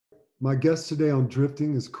My guest today on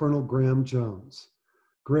Drifting is Colonel Grahame Jones.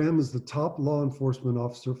 Grahame is the top law enforcement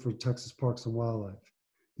officer for Texas Parks and Wildlife.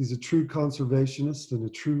 He's a true conservationist and a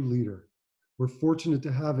true leader. We're fortunate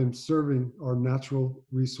to have him serving our natural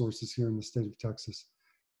resources here in the state of Texas.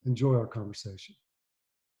 Enjoy our conversation.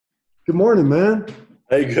 Good morning, man.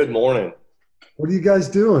 Hey, good morning. What are you guys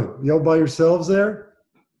doing? Y'all by yourselves there?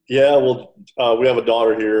 Yeah, well, we have a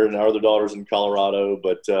daughter here, and our other daughter's in Colorado.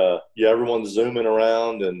 But yeah, everyone's zooming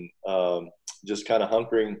around and just kind of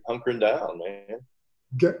hunkering down, man.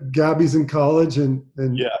 Gabby's in college, and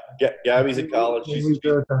yeah, Gabby's in college. She's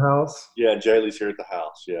there at the house. Yeah, Jaylee's here at the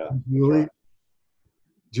house. Yeah.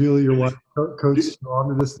 Julie, your wife, coach, on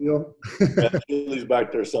to this deal. Yeah, Julie's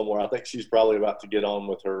back there somewhere. I think she's probably about to get on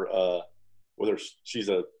with her. She's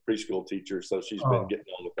a preschool teacher, so she's been getting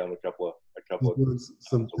on with them a couple of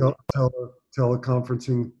some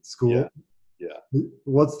teleconferencing school. Yeah.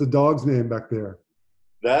 What's the dog's name back there?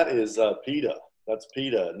 That is PETA. That's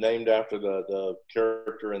PETA, named after the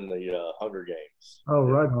character in the Hunger Games. Oh,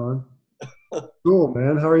 right on. Cool,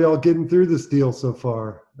 man. How are y'all getting through this deal so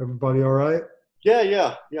far? Everybody all right?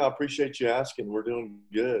 Yeah. I appreciate you asking. We're doing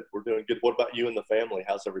good. What about you and the family?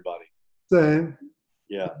 How's everybody? Same.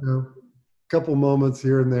 Yeah. Couple moments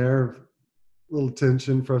here and there, a little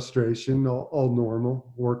tension, frustration, all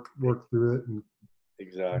normal. Work through it, and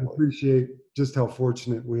exactly appreciate just how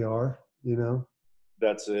fortunate we are.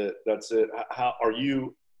 That's it. How are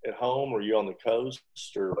you at home? Or are you on the coast,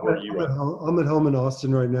 or where are you? I'm at home in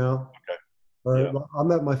Austin right now. Okay. Yeah.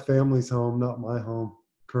 I'm at my family's home, not my home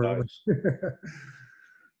currently. Nice.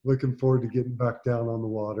 Looking forward to getting back down on the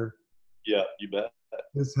water. Yeah, you bet.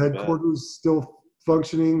 Is headquarters still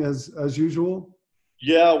functioning as usual?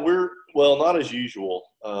 Yeah, not as usual.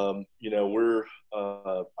 We're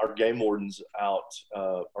our game wardens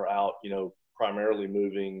are out, primarily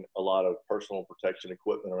moving a lot of personal protection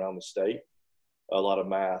equipment around the state, a lot of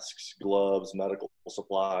masks, gloves, medical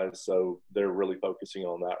supplies. So they're really focusing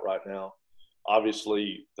on that right now.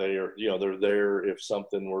 Obviously, they're there if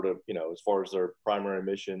something were to, as far as their primary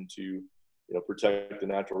mission to, protect the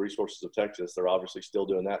natural resources of Texas, they're obviously still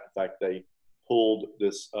doing that. In fact, they pulled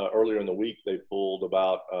this earlier in the week. They pulled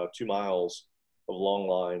about 2 miles of long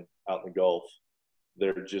line out in the Gulf.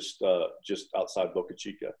 They're just outside Boca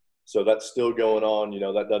Chica. So that's still going on.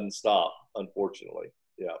 That doesn't stop, unfortunately.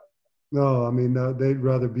 Yeah. No, I mean, they'd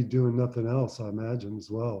rather be doing nothing else, I imagine, as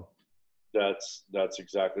well. That's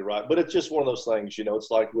exactly right. But it's just one of those things,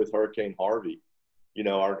 it's like with Hurricane Harvey,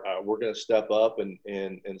 we're going to step up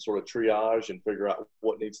and sort of triage and figure out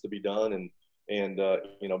what needs to be done and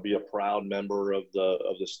be a proud member of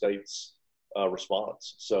the state's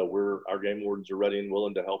response. So our game wardens are ready and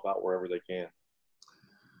willing to help out wherever they can.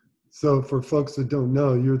 So for folks that don't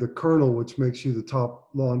know, you're the colonel, which makes you the top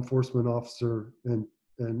law enforcement officer and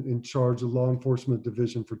in charge of law enforcement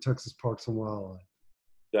division for Texas Parks and Wildlife.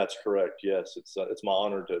 That's correct. Yes, it's my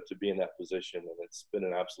honor to be in that position, and it's been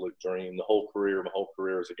an absolute dream. My whole career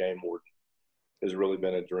as a game warden has really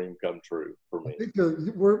been a dream come true for me. I think,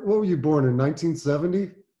 what were you born in,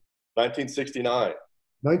 1970? 1969.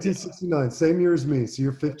 1969, same year as me. So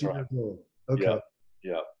you're 50 years old. Okay.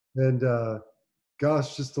 Yeah. And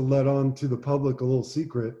gosh, just to let on to the public a little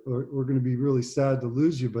secret, we're going to be really sad to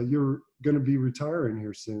lose you, but you're going to be retiring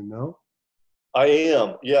here soon, no? I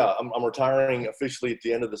am. Yeah, I'm retiring officially at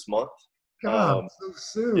the end of this month. God, so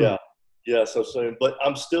soon. Yeah, so soon. But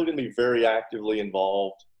I'm still going to be very actively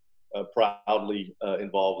involved, proudly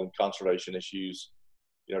involved in conservation issues,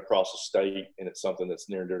 across the state, and it's something that's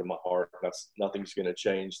near and dear to my heart. Nothing's going to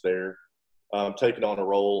change there. I'm taking on a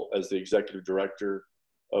role as the executive director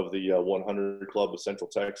of the 100 Club of Central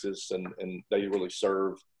Texas, and they really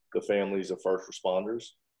serve the families of first responders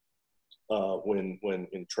when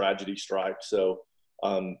tragedy strikes. So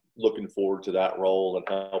I'm looking forward to that role and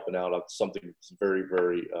helping out on something that's very,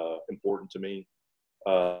 very important to me.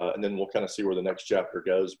 And then we'll kind of see where the next chapter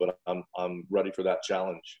goes, but I'm ready for that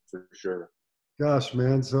challenge for sure. Gosh,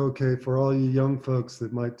 man. So, okay, for all you young folks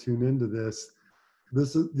that might tune into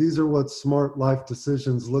these are what smart life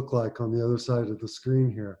decisions look like on the other side of the screen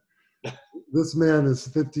here. This man is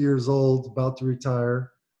 50 years old, about to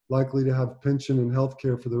retire, likely to have pension and health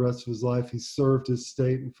care for the rest of his life. He served his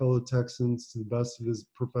state and fellow Texans to the best of his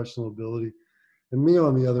professional ability. And me,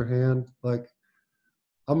 on the other hand,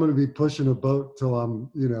 I'm going to be pushing a boat till I'm,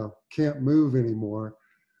 can't move anymore,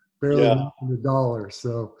 barely making a dollar.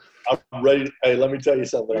 So I'm ready. Hey, let me tell you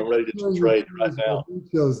something. I'm ready to trade right now. What you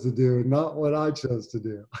chose to do, not what I chose to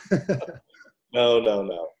do.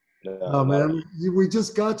 No, man. We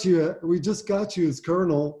just got you as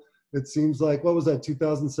colonel. It seems like, what was that,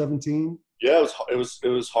 2017? Yeah, it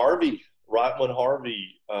was Harvey right when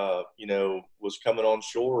Harvey, you know, was coming on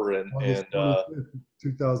shore, August 25th,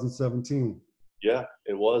 2017. yeah,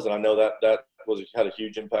 it was. And I know that that was had a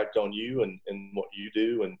huge impact on you and what you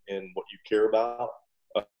do and what you care about.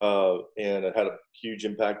 And it had a huge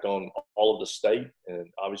impact on all of the state and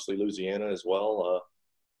obviously Louisiana as well.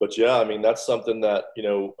 But yeah, I mean, that's something that, you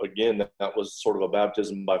know, again, that was sort of a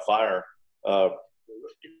baptism by fire. Uh,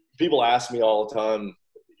 People ask me all the time,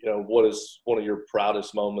 you know, what is one of your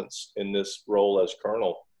proudest moments in this role as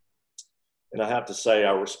colonel? And I have to say,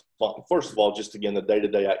 I respond, first of all, just again, the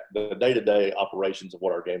day-to-day operations of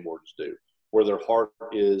what our game wardens do, where their heart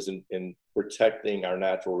is in protecting our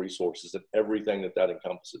natural resources and everything that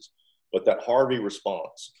encompasses. But that Harvey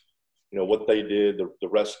response, you know, what they did, the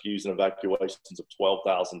rescues and evacuations of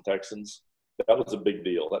 12,000 Texans, that was a big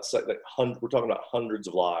deal. We're talking about hundreds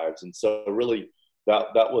of lives. And so really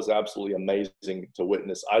that was absolutely amazing to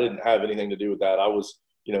witness. I didn't have anything to do with that. I was,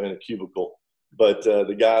 you know, in a cubicle. But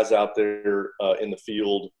the guys out there in the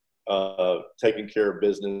field taking care of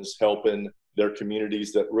business, helping their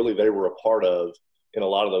communities that really they were a part of in a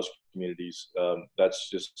lot of those communities, that's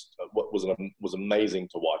just what was amazing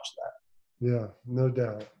to watch that. Yeah, no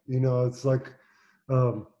doubt. You know, it's like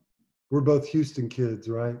we're both Houston kids,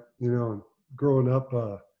 right? You know, and growing up,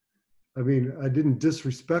 I mean, I didn't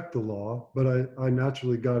disrespect the law, but I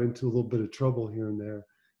naturally got into a little bit of trouble here and there.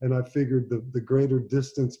 And I figured the greater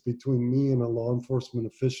distance between me and a law enforcement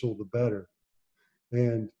official, the better.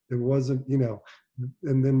 And it wasn't, you know,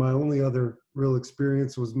 and then my only other real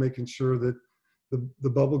experience was making sure that the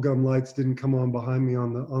bubblegum lights didn't come on behind me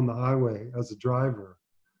on the highway as a driver.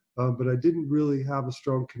 But I didn't really have a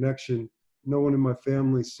strong connection. No one in my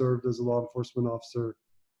family served as a law enforcement officer.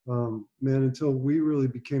 Man, until we really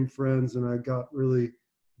became friends and I got really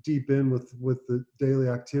deep in with the daily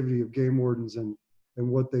activity of game wardens and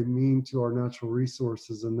what they mean to our natural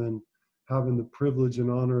resources, and then having the privilege and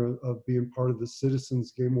honor of being part of the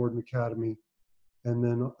Citizens Game Warden Academy, and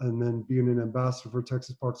then being an ambassador for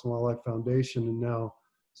Texas Parks and Wildlife Foundation, and now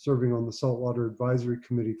serving on the Saltwater Advisory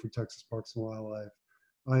Committee for Texas Parks and Wildlife.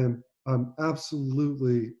 I'm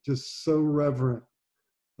absolutely just so reverent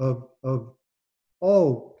of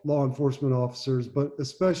all law enforcement officers, but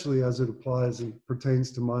especially as it applies and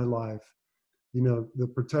pertains to my life. You know, the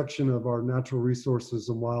protection of our natural resources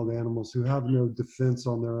and wild animals who have no defense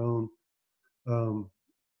on their own,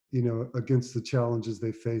 you know, against the challenges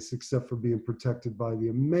they face, except for being protected by the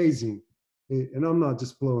amazing, and I'm not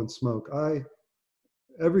just blowing smoke.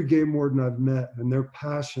 Every game warden I've met and their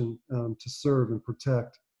passion to serve and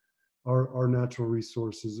protect our natural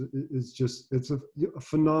resources is just, it's a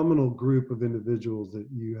phenomenal group of individuals that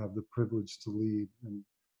you have the privilege to lead. And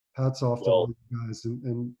hats off to all you guys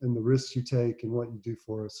and the risks you take and what you do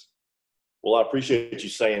for us. Well, I appreciate you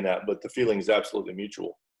saying that, but the feeling is absolutely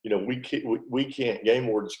mutual. You know, we can't, game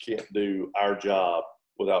wardens can't do our job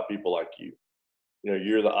without people like you. You know,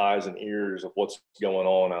 you're the eyes and ears of what's going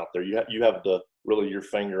on out there. You have really your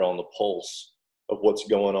finger on the pulse of what's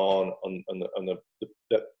going on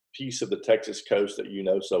that piece of the Texas coast that you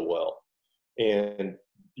know so well. And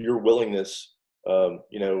your willingness,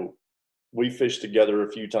 you know, we fished together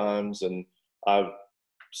a few times, and I've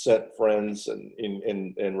sent friends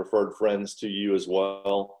and referred friends to you as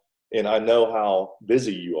well. And I know how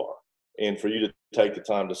busy you are. And for you to take the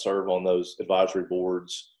time to serve on those advisory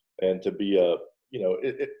boards and to be you know,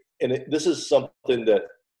 this is something that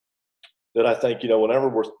I think, you know, whenever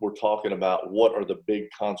we're talking about what are the big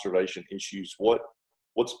conservation issues,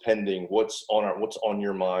 what's pending, what's on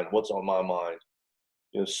your mind, what's on my mind,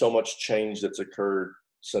 you know, so much change that's occurred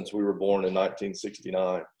since we were born in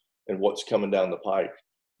 1969 and what's coming down the pike.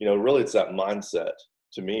 You know, really it's that mindset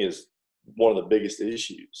to me is one of the biggest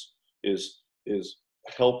issues is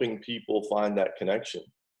helping people find that connection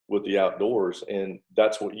with the outdoors. And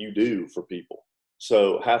that's what you do for people.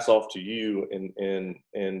 So hats off to you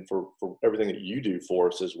and for everything that you do for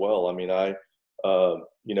us as well. I mean,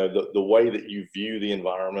 you know, the way that you view the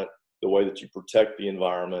environment, the way that you protect the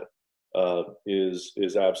environment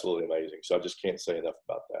is absolutely amazing. So I just can't say enough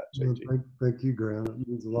about that, JT. Thank you, Graham. It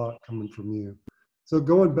means a lot coming from you. So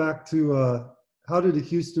going back to how did a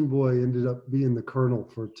Houston boy ended up being the colonel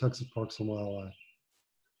for Texas Parks and Wildlife?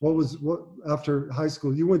 What after high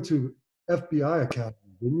school? You went to FBI Academy,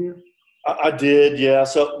 didn't you? I did, yeah.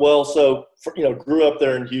 So you know, grew up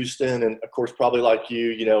there in Houston, and of course, probably like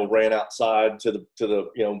you know, ran outside to the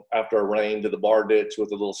you know, after a rain to the bar ditch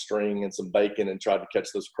with a little string and some bacon and tried to catch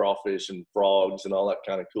those crawfish and frogs and all that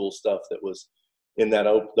kind of cool stuff that was in that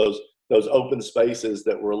those open spaces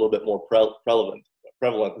that were a little bit more prevalent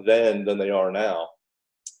then than they are now.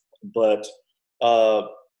 But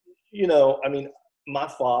you know, I mean, my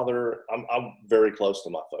father, I'm very close to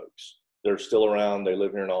my folks. They're still around. They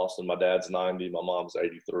live here in Austin. My dad's 90. My mom's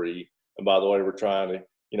 83. And by the way, we're trying to,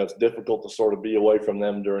 it's difficult to sort of be away from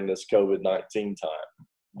them during this COVID-19 time.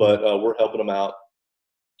 But we're helping them out,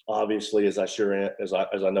 obviously, as I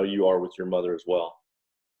know you are with your mother as well.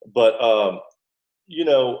 But,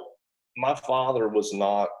 my father was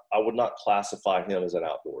not, I would not classify him as an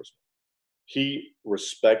outdoorsman. He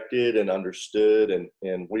respected and understood,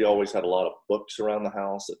 and we always had a lot of books around the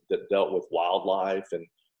house that dealt with wildlife. And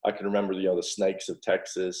I can remember, the snakes of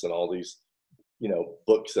Texas and all these,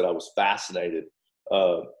 books that I was fascinated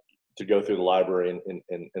to go through the library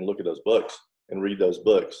and look at those books and read those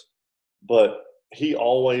books. But he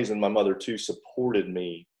always, and my mother too, supported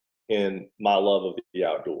me in my love of the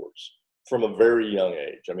outdoors from a very young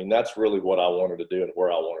age. I mean, that's really what I wanted to do and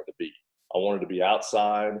where I wanted to be. I wanted to be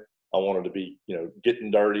outside. I wanted to be,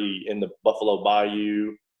 getting dirty in the Buffalo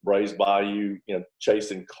Bayou, Brays Bayou,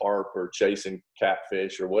 chasing carp or chasing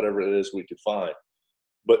catfish or whatever it is we could find.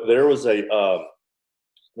 But there was a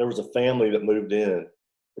family that moved in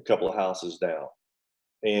a couple of houses down,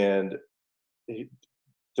 and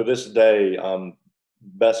to this day, I'm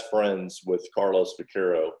best friends with Carlos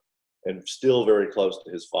Vaquero and still very close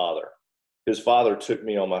to his father. His father took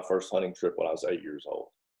me on my first hunting trip when I was 8 years old,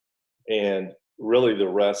 and really the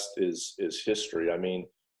rest is history. I mean,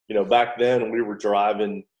 back then we were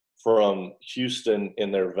driving from Houston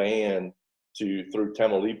in their van through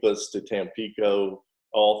Tamaulipas to Tampico,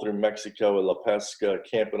 all through Mexico and La Pesca,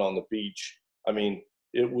 camping on the beach. I mean,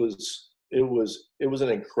 it was an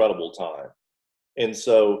incredible time. And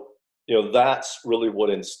so, that's really what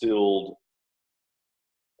instilled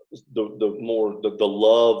the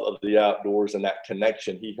love of the outdoors and that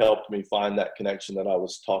connection. He helped me find that connection that I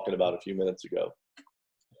was talking about a few minutes ago.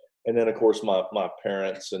 And then, of course, my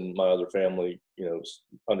parents and my other family,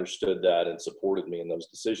 understood that and supported me in those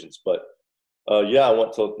decisions. But I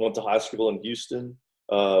went to high school in Houston.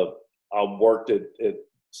 I worked at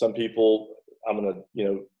some people. I'm gonna,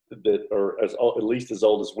 that are at least as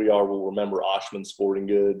old as we are will remember Oshman Sporting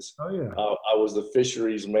Goods. Oh yeah. I was the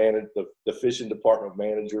fisheries manager, the fishing department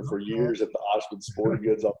manager for years at the Oshman Sporting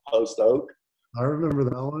Goods on Post Oak. I remember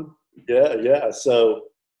that one. Yeah. So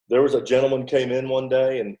there was a gentleman came in one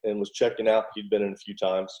day and was checking out. He'd been in a few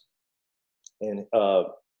times, and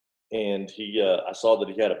he I saw that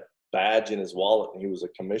he had a badge in his wallet, and he was a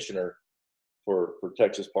commissioner for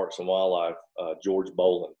Texas Parks and Wildlife, George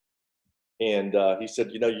Boland. And he said,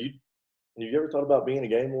 have you ever thought about being a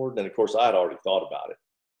game warden? And of course, I had already thought about it,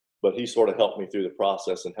 but he sort of helped me through the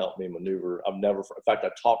process and helped me maneuver. In fact, I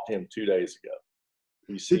talked to him 2 days ago.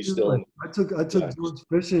 He's still in. I took George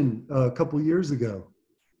fishing a couple years ago.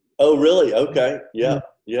 Oh, really? Okay. Yeah.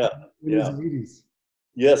 In his 80s.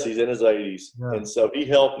 Yes, he's in his 80s. Yeah. And so he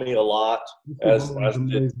helped me a lot. That's an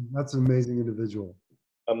amazing individual.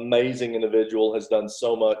 Amazing individual, has done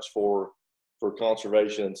so much for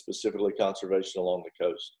conservation, and specifically conservation along the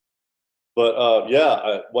coast. But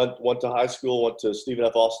I went to high school, went to Stephen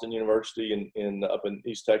F. Austin University up in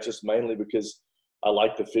East Texas, mainly because I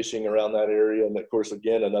like the fishing around that area. And of course,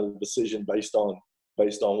 again, another decision based on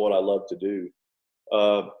what I love to do.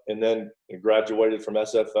 And then graduated from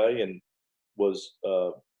SFA and was,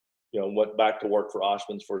 went back to work for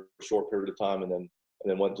Oshman's for a short period of time, and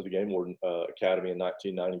then went to the Game Warden Academy in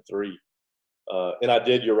 1993.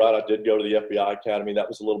 And you're right, I did go to the FBI Academy. That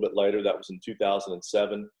was a little bit later. That was in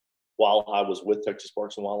 2007 while I was with Texas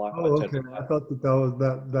Parks and Wildlife. Oh, okay. I thought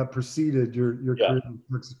that preceded your career with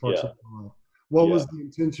Texas Parks and Wildlife. What was the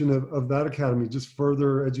intention of that academy? Just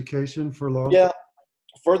further education for law? Yeah,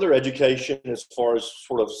 further education as far as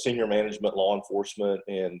sort of senior management, law enforcement,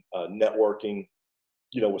 and networking,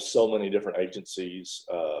 with so many different agencies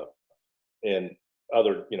and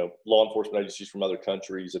other, law enforcement agencies from other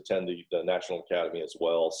countries attend the National Academy as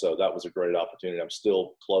well. So that was a great opportunity. I'm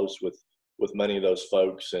still close with many of those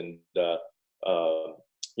folks. And,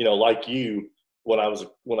 like you, when I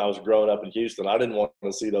was growing up in Houston, I didn't want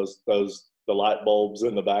to see the light bulbs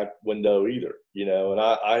in the back window either, and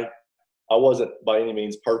I wasn't by any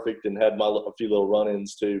means perfect and had a few little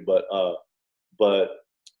run-ins too, but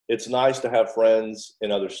it's nice to have friends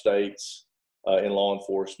in other states in law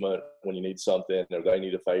enforcement when you need something or they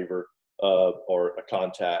need a favor or a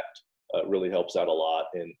contact. Really helps out a lot,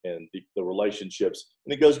 and the relationships.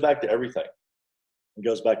 And it goes back to everything. It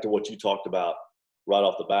goes back to what you talked about right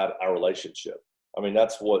off the bat, our relationship. I mean,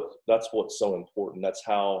 that's what's so important. That's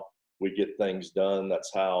how we get things done.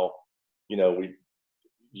 That's how,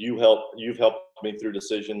 you've helped me through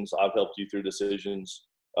decisions. I've helped you through decisions.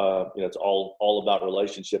 It's all about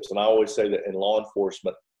relationships. And I always say that in law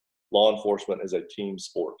enforcement is a team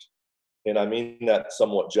sport. and I mean that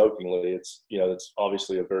somewhat jokingly. It's, it's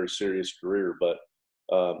obviously a very serious career, but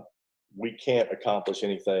we can't accomplish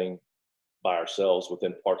anything by ourselves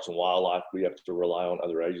within Parks and Wildlife. We have to rely on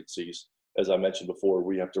other agencies. As I mentioned before,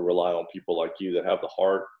 we have to rely on people like you that have the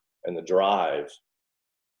heart and the drive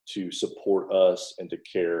to support us and to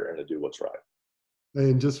care and to do what's right.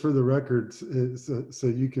 And just for the record, so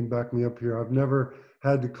you can back me up here, I've never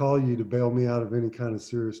had to call you to bail me out of any kind of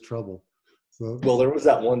serious trouble. So, well, there was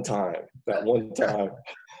that one time.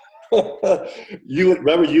 You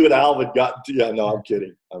and Alvin got to, yeah, no, I'm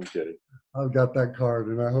kidding. I've got that card,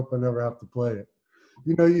 and I hope I never have to play it.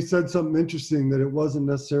 You said something interesting, that it wasn't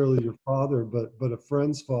necessarily your father, but a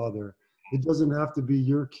friend's father. It doesn't have to be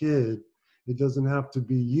your kid. It doesn't have to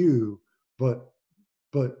be you, but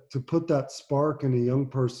to put that spark in a young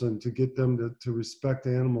person, to get them to respect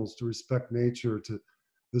animals, to respect nature, to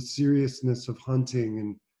the seriousness of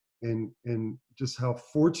hunting, and just how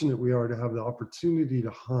fortunate we are to have the opportunity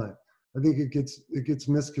to hunt. I think it gets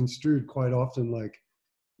misconstrued quite often. Like,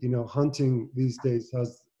 hunting these days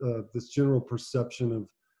has this general perception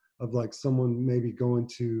of like someone maybe going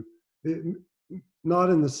to it, not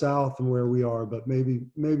in the South and where we are, but maybe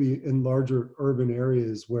in larger urban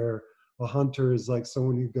areas where a hunter is like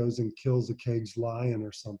someone who goes and kills a caged lion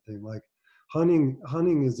or something. Like,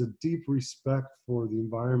 hunting is a deep respect for the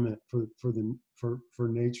environment, for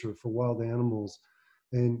nature, for wild animals,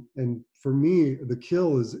 and for me, the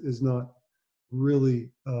kill is not really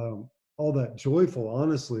all that joyful.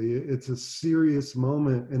 Honestly, it's a serious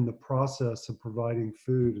moment in the process of providing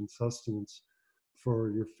food and sustenance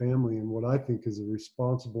for your family in what I think is a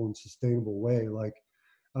responsible and sustainable way. Like,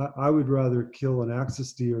 I would rather kill an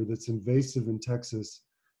axis deer that's invasive in Texas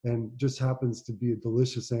and just happens to be a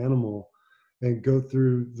delicious animal, and go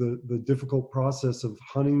through the difficult process of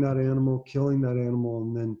hunting that animal, killing that animal,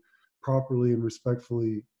 and then properly and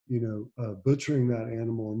respectfully, butchering that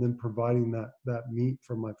animal, and then providing that meat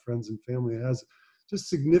for my friends and family. It has just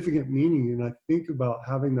significant meaning. And I think about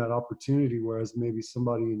having that opportunity, whereas maybe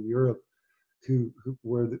somebody in Europe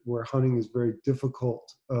where hunting is very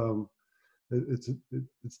difficult.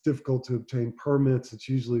 It's difficult to obtain permits. It's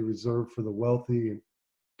usually reserved for the wealthy. And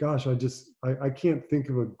gosh, I can't think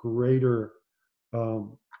of a greater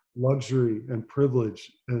luxury and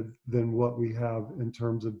privilege than what we have in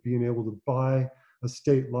terms of being able to buy a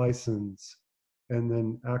state license and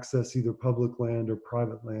then access either public land or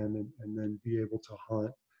private land, and then be able to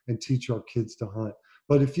hunt and teach our kids to hunt.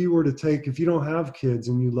 But if you don't have kids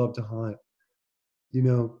and you love to hunt,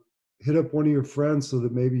 hit up one of your friends so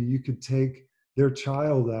that maybe you could take their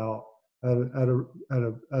child out at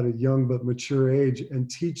a young but mature age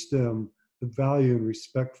and teach them the value and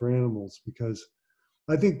respect for animals. Because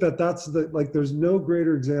I think that's there's no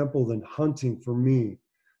greater example than hunting for me,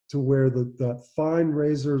 to where that fine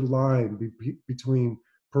razor line between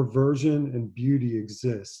perversion and beauty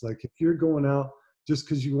exists. Like, if you're going out just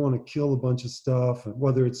because you want to kill a bunch of stuff, and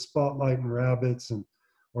whether it's spotlighting rabbits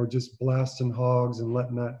or just blasting hogs and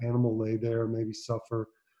letting that animal lay there, maybe suffer,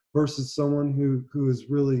 versus someone who has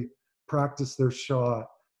really practiced their shot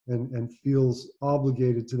and feels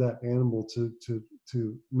obligated to that animal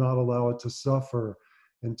to not allow it to suffer,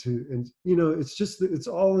 and it's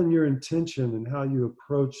all in your intention and how you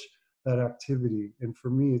approach that activity. And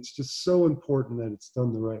for me, it's just so important that it's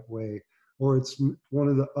done the right way, or it's one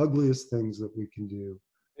of the ugliest things that we can do.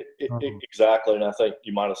 Exactly. And I think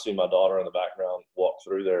you might have seen my daughter in the background walk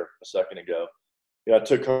through there a second ago. I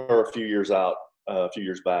took her a few years back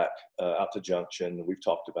out to Junction. We've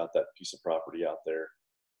talked about that piece of property out there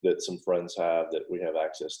that some friends have that we have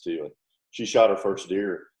access to. And she shot her first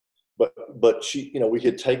deer, but she, we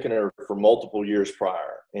had taken her for multiple years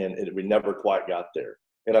prior, and we never quite got there.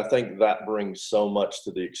 And I think that brings so much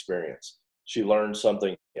to the experience. She learned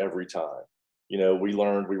something every time. We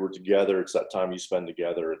learned we were together. It's that time you spend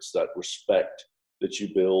together. It's that respect that you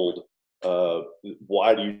build.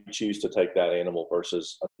 Why do you choose to take that animal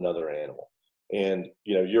versus another animal? And,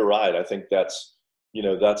 you're right. I think it's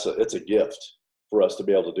a gift for us to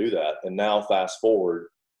be able to do that. And now fast forward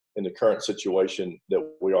in the current situation that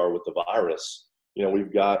we are with the virus,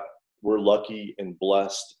 we're lucky and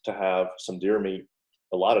blessed to have some deer meat,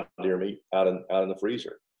 a lot of deer meat out in the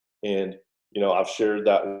freezer. And, I've shared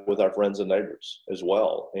that with our friends and neighbors as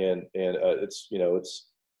well. And that's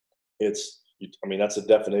the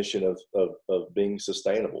definition of being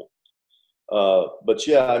sustainable. But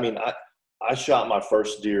yeah, I shot my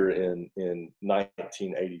first deer in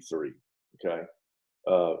 1983, okay,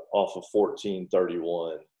 off of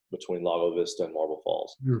 1431 between Lago Vista and Marble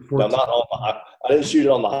Falls. Now, I didn't shoot it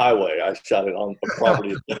on the highway. I shot it on a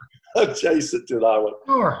property adjacent to the highway.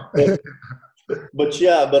 Sure. But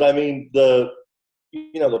yeah, but I mean, the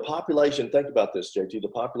population, think about this, JT, the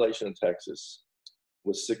population in Texas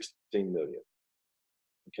was 16 million.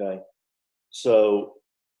 Okay. So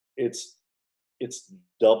it's, it's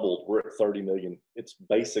doubled. We're at 30 million. It's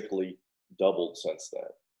basically doubled since then.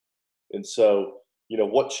 And so,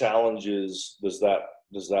 what challenges does that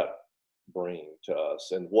bring to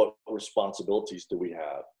us, and what responsibilities do we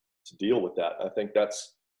have to deal with that? I think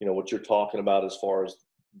that's, what you're talking about as far as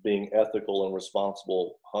being ethical and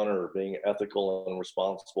responsible hunter, being ethical and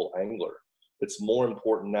responsible angler. It's more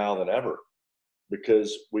important now than ever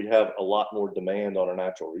because we have a lot more demand on our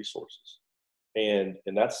natural resources. And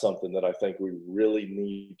that's something that I think we really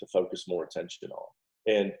need to focus more attention on.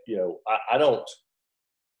 And,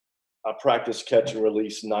 I practice catch and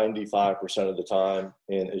release 95% of the time.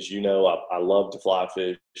 And as you know, I love to fly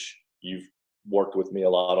fish. You've worked with me a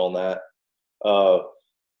lot on that.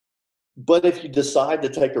 But if you decide to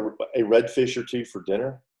take a redfish or two for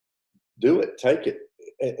dinner, do it, take it.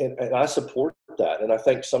 And I support that. And I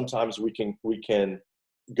think sometimes we can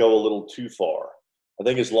go a little too far. I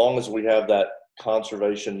think as long as we have that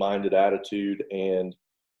conservation minded attitude and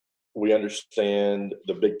we understand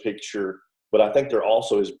the big picture, but I think there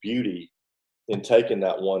also is beauty in taking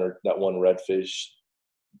that one redfish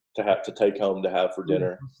to take home to have for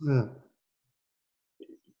dinner. 100%.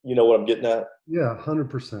 You know what I'm getting at? Yeah,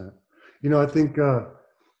 100%. I think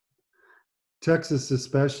Texas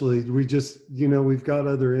especially, we've got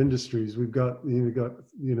other industries. We've got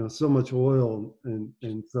so much oil,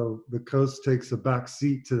 and so the coast takes a back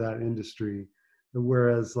seat to that industry.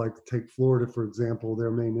 Whereas, like, take Florida for example,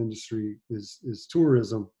 their main industry is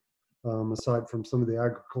tourism. Aside from some of the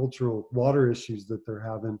agricultural water issues that they're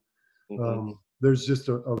having, there's just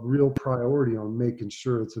a real priority on making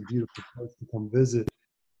sure it's a beautiful place to come visit.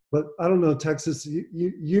 But I don't know, Texas,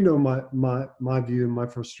 my view and my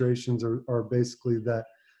frustrations are basically that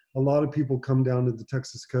a lot of people come down to the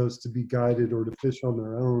Texas coast to be guided or to fish on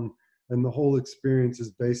their own. And the whole experience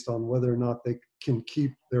is based on whether or not they can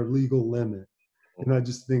keep their legal limit. And I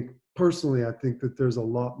just think, personally, I think that there's a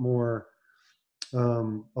lot more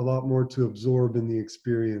to absorb in the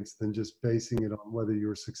experience than just basing it on whether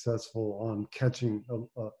you're successful on catching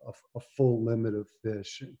a full limit of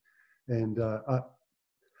fish. And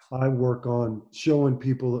I work on showing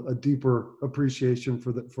people a deeper appreciation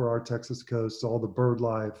for our Texas coast, all the bird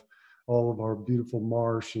life, all of our beautiful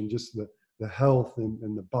marsh, and just the health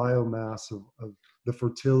and the biomass of the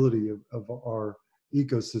fertility of our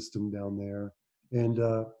ecosystem down there. And,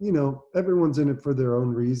 everyone's in it for their own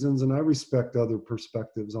reasons, and I respect other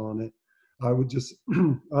perspectives on it. I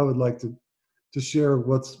would like to share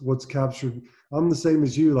what's captured. I'm the same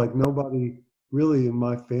as you. Like, nobody really in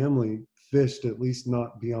my family fished, at least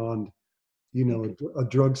not beyond, a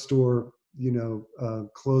drugstore,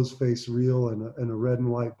 closed face reel and a red and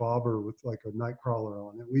white bobber with like a night crawler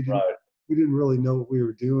on it. We didn't really know what we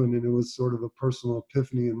were doing, and it was sort of a personal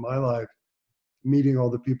epiphany in my life, meeting all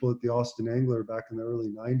the people at the Austin Angler back in the early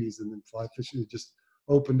 90s, and then fly fishing. It just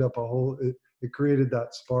opened up it created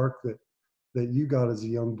that spark that you got as a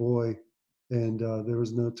young boy, and there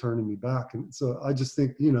was no turning me back. And so I just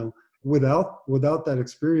think, without that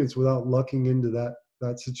experience, without lucking into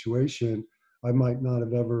that situation, I might not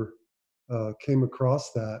have ever came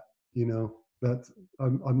across that, that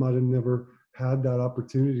I might have never had that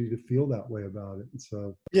opportunity to feel that way about it. And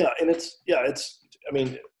so, I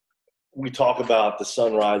mean, we talk about the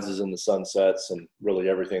sunrises and the sunsets and really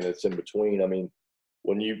everything that's in between. I mean,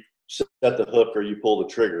 when you set the hook or you pull the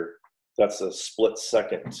trigger, that's a split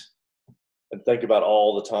second. And think about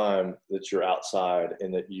all the time that you're outside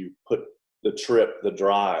and that you put the trip, the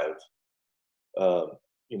drive, the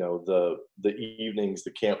evenings,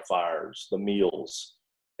 the campfires, the meals,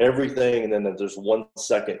 everything. And then there's 1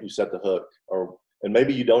 second you set the hook, and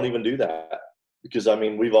maybe you don't even do that. Because, I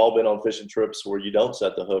mean, we've all been on fishing trips where you don't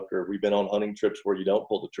set the hook, or we've been on hunting trips where you don't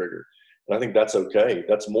pull the trigger. And I think that's okay.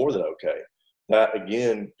 That's more than okay. That,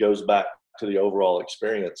 again, goes back to the overall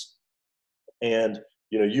experience. And,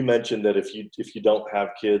 you mentioned that if you don't have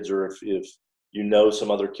kids, or if some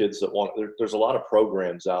other kids that want, there's a lot of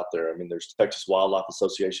programs out there. I mean, there's Texas Wildlife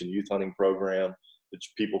Association youth hunting program that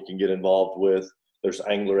people can get involved with. There's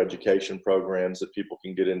angler education programs that people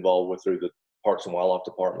can get involved with through the Parks and Wildlife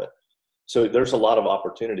Department. So there's a lot of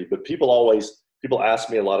opportunity, but people ask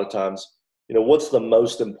me a lot of times, what's the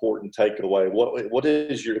most important takeaway? What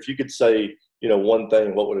is if you could say, one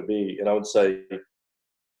thing, what would it be? And I would say,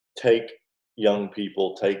 take young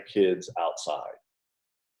people, take kids outside.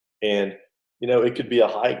 And, it could be a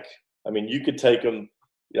hike. I mean, you could take them,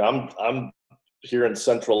 I'm here in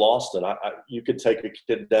central Austin, you could take a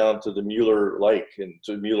kid down to the Mueller Lake and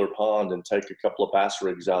to Mueller Pond and take a couple of bass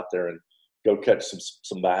rigs out there and go catch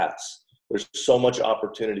some bass. There's so much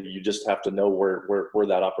opportunity. You just have to know where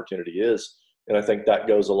that opportunity is. And I think that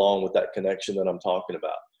goes along with that connection that I'm talking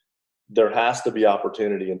about. There has to be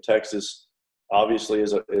opportunity in Texas. Obviously,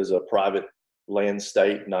 is a private land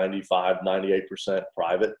state, 95, 98%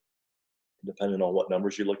 private, depending on what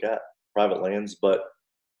numbers you look at, private lands. But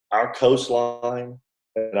our coastline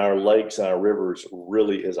and our lakes and our rivers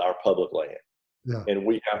really is our public land. Yeah. And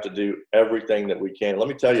we have to do everything that we can. Let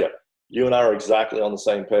me tell you, you and I are exactly on the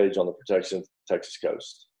same page on the protection of the Texas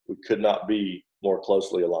coast. We could not be more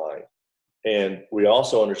closely aligned. And we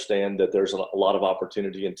also understand that there's a lot of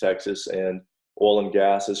opportunity in Texas, and oil and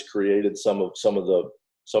gas has created some of the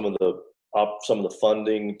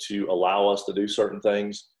funding to allow us to do certain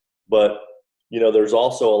things. But there's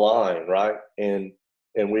also a line, right? And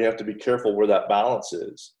we have to be careful where that balance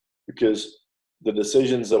is, because the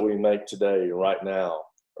decisions that we make today, right now,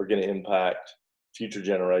 are going to impact future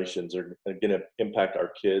generations, are going to impact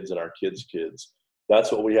our kids and our kids' kids.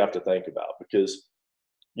 That's what we have to think about, because,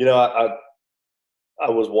 I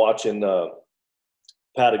was watching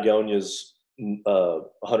Patagonia's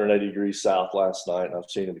 180 Degrees South last night, and I've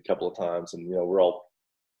seen it a couple of times, and, we're all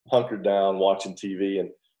hunkered down watching TV, and,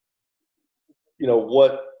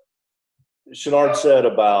 what Chenard said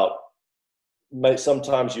about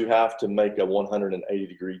sometimes you have to make a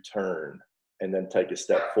 180-degree turn and then take a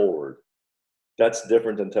step forward. That's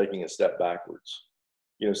different than taking a step backwards.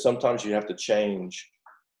 Sometimes you have to change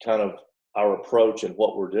kind of our approach and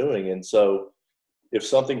what we're doing. And so if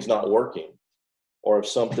something's not working, or if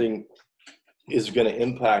something is going to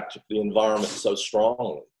impact the environment so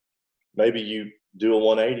strongly, maybe you do a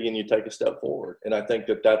 180 and you take a step forward. And I think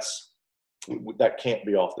that can't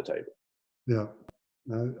be off the table. Yeah.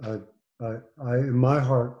 I in my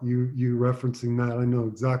heart, you referencing that, I know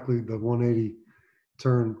exactly the 180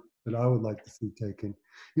 turn that I would like to see taken.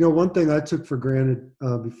 One thing I took for granted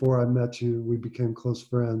before I met you, we became close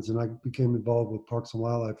friends, and I became involved with Parks and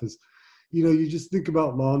Wildlife, is, you just think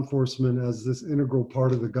about law enforcement as this integral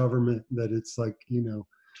part of the government, that it's like,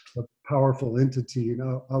 a powerful entity.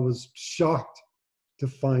 And I was shocked to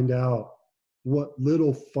find out what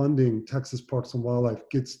little funding Texas Parks and Wildlife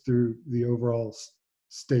gets through the overall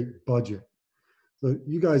state budget. So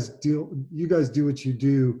you guys do what you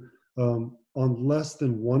do on less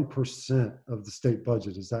than 1% of the state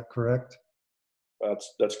budget. Is that correct?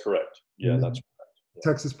 That's correct. Yeah, that's correct. Yeah.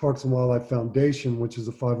 Texas Parks and Wildlife Foundation, which is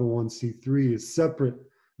a 501c3, is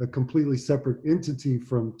a completely separate entity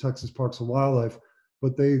from Texas Parks and Wildlife,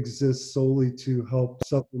 but they exist solely to help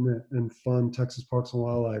supplement and fund Texas Parks and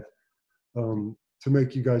Wildlife, to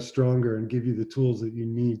make you guys stronger and give you the tools that you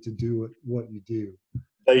need to do what you do.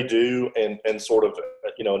 They do, and sort of,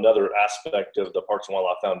 another aspect of the Parks and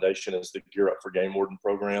Wildlife Foundation is the Gear Up for Game Warden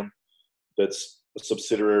program. That's a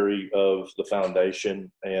subsidiary of the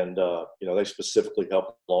foundation, and they specifically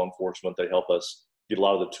help law enforcement. They help us get a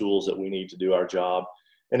lot of the tools that we need to do our job.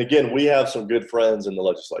 And again, we have some good friends in the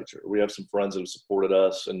legislature. We have some friends that have supported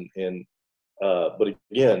us, but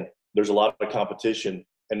again, there's a lot of competition,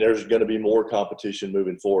 and there's going to be more competition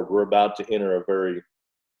moving forward. We're about to enter a very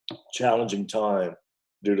challenging time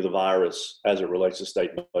due to the virus as it relates to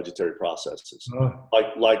state budgetary processes,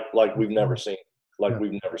 like we've never seen,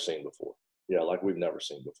 we've never seen before. Yeah, like we've never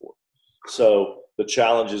seen before. So the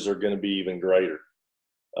challenges are going to be even greater,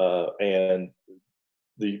 and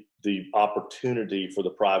the opportunity for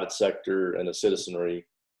the private sector and the citizenry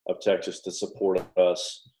of Texas to support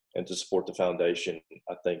us and to support the foundation,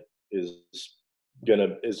 I think, is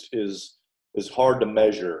hard to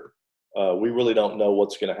measure. We really don't know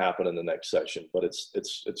what's going to happen in the next session, but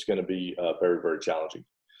it's going to be very, very challenging.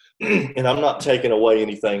 And I'm not taking away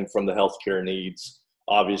anything from the healthcare needs.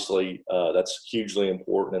 Obviously, that's hugely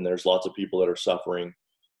important, and there's lots of people that are suffering.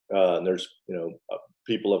 And there's,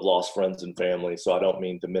 people have lost friends and family, so I don't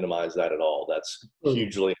mean to minimize that at all. That's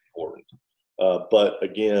hugely important. But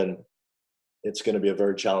again, it's going to be a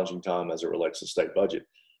very challenging time as it relates to state budget.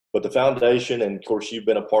 But the foundation, and of course you've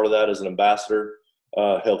been a part of that as an ambassador,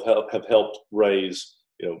 have helped raise,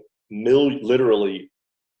 literally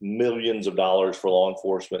millions of dollars for law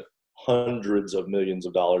enforcement, hundreds of millions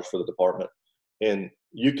of dollars for the department. And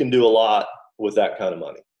you can do a lot with that kind of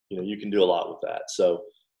money. You can do a lot with that. So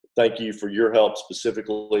thank you for your help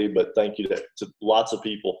specifically, but thank you to lots of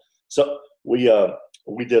people. So we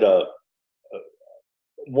did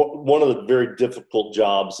one of the very difficult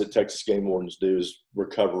jobs that Texas game wardens do is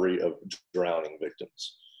recovery of drowning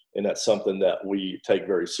victims. And that's something that we take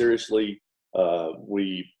very seriously.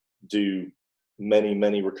 We do many,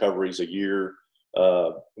 many recoveries a year.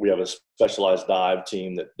 We have a specialized dive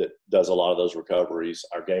team that does a lot of those recoveries.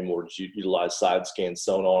 Our game wardens utilize side scan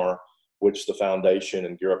sonar, which the foundation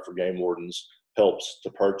and Gear Up for Game Wardens helps to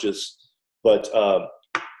purchase. But a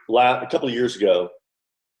couple of years ago,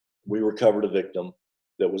 we recovered a victim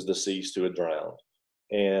that was deceased who had drowned.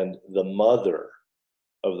 And the mother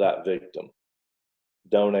of that victim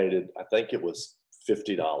donated, I think it was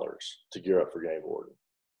 $50 to Gear Up for Game Warden.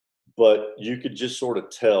 But you could just sort of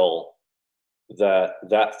tell that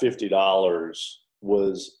 $50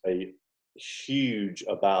 was a huge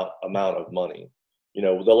amount of money. You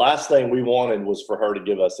know, the last thing we wanted was for her to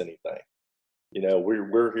give us anything. You know,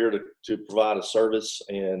 we're here to provide a service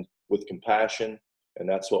and with compassion, and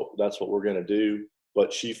that's what we're going to do.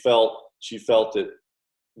 But she felt that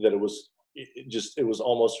it was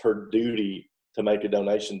almost her duty to make a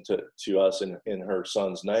donation to us in her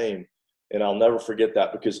son's name. And I'll never forget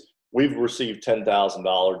that, because we've received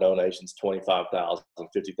 $10,000 donations, $25,000,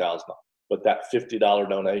 $50,000, but that $50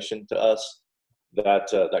 donation to us, that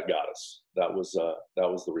got us. That was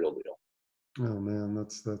the real deal. Oh man,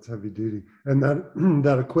 that's heavy duty. And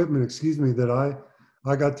that equipment, that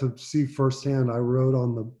I got to see firsthand. I rode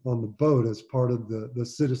on the boat as part of the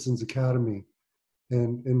Citizens Academy.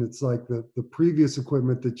 And it's like the previous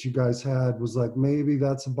equipment that you guys had was like, maybe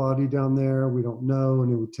that's a body down there, we don't know.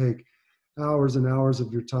 And it would take hours and hours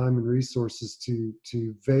of your time and resources to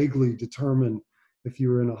vaguely determine if you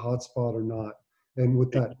were in a hot spot or not. And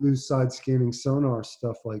with that new side scanning sonar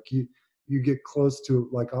stuff, like you get close to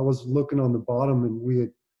it. Like I was looking on the bottom and we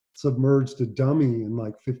had submerged a dummy in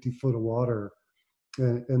like 50 foot of water,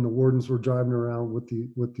 and the wardens were driving around with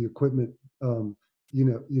the equipment,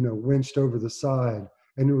 winched over the side.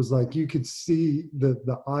 And it was like you could see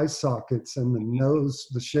the eye sockets and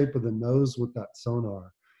the shape of the nose with that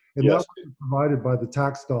sonar. And yes. That wasn't provided by the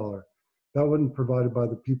tax dollar. That wasn't provided by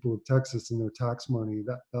the people of Texas and their tax money.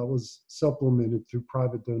 That was supplemented through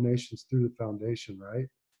private donations through the foundation, right?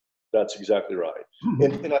 That's exactly right.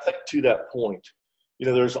 And I think to that point, you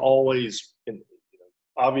know, there's always,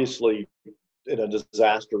 obviously, in a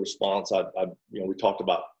disaster response, we talked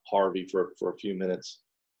about Harvey for a few minutes,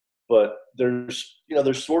 but there's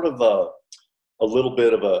sort of a little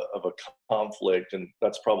bit of a conflict, and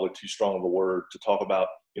that's probably too strong of a word to talk about,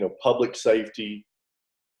 public safety.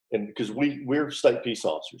 And because we're state peace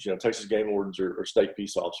officers, Texas game wardens are state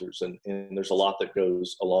peace officers, and there's a lot that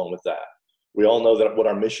goes along with that. We all know that what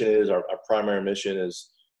our mission is, our primary mission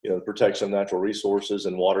is, the protection of natural resources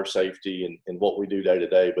and water safety and what we do day to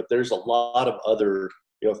day. But there's a lot of other,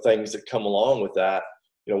 things that come along with that.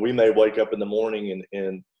 We may wake up in the morning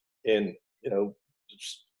and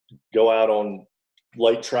just go out on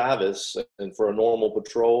Lake Travis and for a normal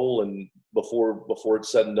patrol, and before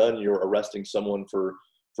it's said and done, you're arresting someone for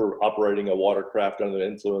operating a watercraft under the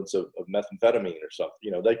influence of methamphetamine or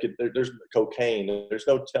something. There's cocaine. There's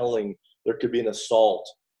no telling. There could be an assault.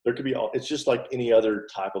 There could be. It's just like any other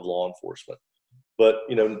type of law enforcement. But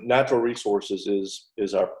natural resources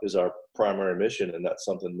is our primary mission, and that's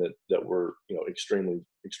something that we're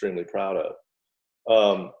extremely proud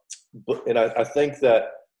of. But I think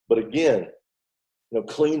that. But again,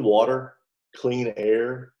 clean water, clean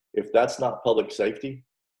air. If that's not public safety,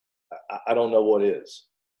 I don't know what is.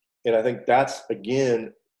 And I think that's,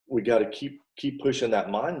 again, we got to keep pushing that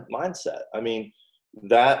mindset. I mean,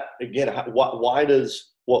 that again, why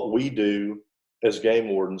does what we do as game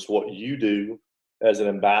wardens, what you do as an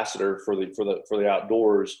ambassador for the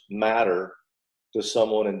outdoors, matter to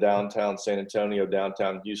someone in downtown San Antonio,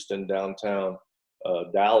 downtown Houston, downtown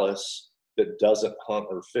Dallas that doesn't hunt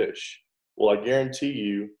or fish? Well, I guarantee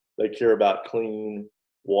you, they care about clean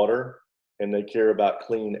water, and they care about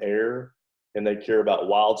clean air, and they care about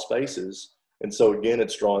wild spaces. And so again,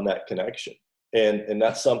 it's drawing that connection. And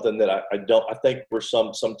that's something that I think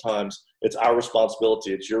sometimes it's our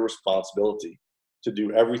responsibility, it's your responsibility to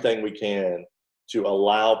do everything we can to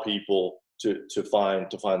allow people to find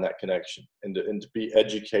that connection and to be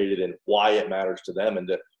educated in why it matters to them, and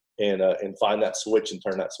find that switch and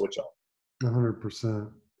turn that switch on. 100%.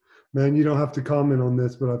 Man, you don't have to comment on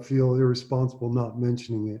this, but I feel irresponsible not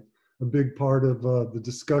mentioning it. A big part of the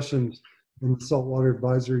discussions in the Saltwater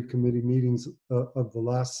Advisory Committee meetings of the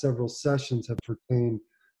last several sessions have pertained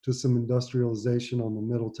to some industrialization on the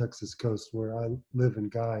Middle Texas coast where I live and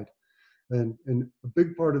guide. And a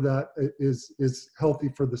big part of that is healthy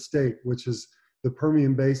for the state, which is the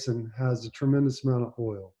Permian Basin has a tremendous amount of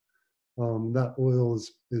oil. That oil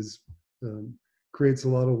creates a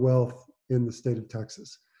lot of wealth in the state of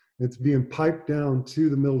Texas. It's being piped down to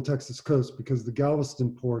the Middle Texas coast because the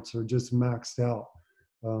Galveston ports are just maxed out.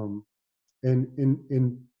 And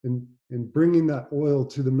in bringing that oil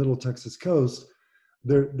to the Middle Texas coast,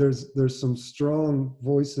 there's some strong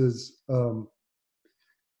voices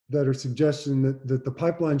that are suggesting that the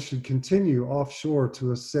pipeline should continue offshore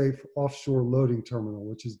to a safe offshore loading terminal,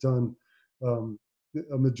 which is done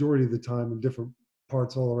a majority of the time in different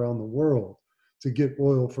parts all around the world. To get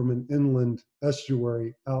oil from an inland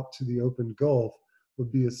estuary out to the open Gulf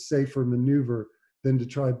would be a safer maneuver than to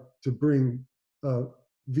try to bring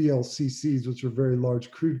VLCCs, which are very large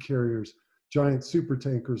crude carriers, giant super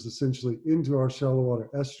tankers, essentially into our shallow water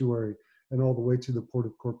estuary and all the way to the port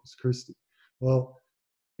of Corpus Christi. Well,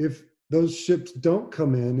 if those ships don't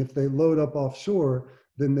come in, if they load up offshore,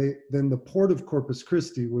 then the port of Corpus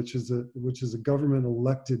Christi, which is a government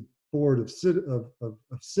elected board of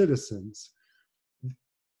citizens,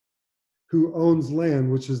 who owns land,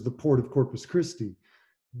 which is the port of Corpus Christi.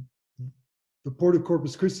 The port of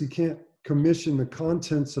Corpus Christi can't commission the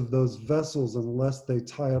contents of those vessels unless they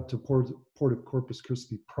tie up to port of Corpus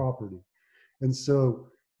Christi property. And so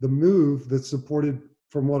the move that's supported,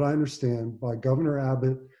 from what I understand, by Governor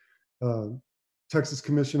Abbott, Texas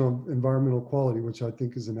Commission on Environmental Quality, which I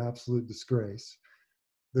think is an absolute disgrace,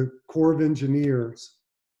 the Corps of Engineers,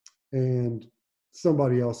 and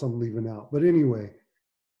somebody else I'm leaving out. But anyway,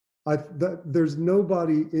 there's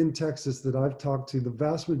nobody in Texas that I've talked to. The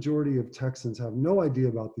vast majority of Texans have no idea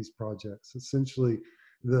about these projects. Essentially,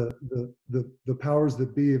 the powers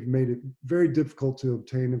that be have made it very difficult to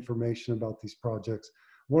obtain information about these projects.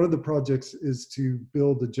 One of the projects is to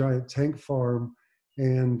build a giant tank farm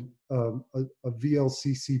and a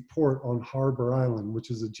VLCC port on Harbor Island,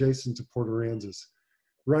 which is adjacent to Port Aransas,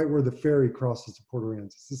 right where the ferry crosses to Port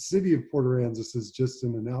Aransas. The city of Port Aransas is just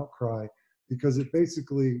in an outcry because it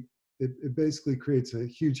basically creates a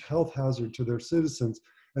huge health hazard to their citizens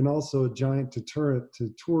and also a giant deterrent to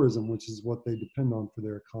tourism, which is what they depend on for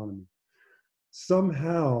their economy.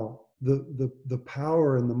 Somehow, the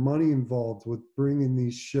power and the money involved with bringing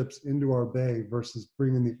these ships into our bay versus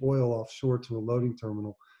bringing the oil offshore to a loading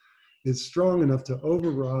terminal is strong enough to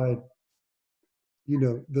override,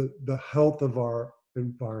 the health of our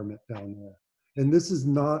environment down there. And this is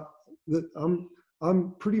not that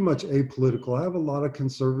I'm pretty much apolitical. I have a lot of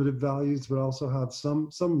conservative values, but I also have some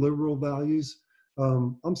liberal values.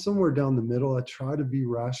 I'm somewhere down the middle. I try to be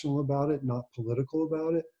rational about it, not political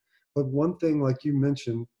about it. But one thing, like you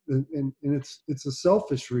mentioned, and it's a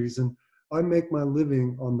selfish reason, I make my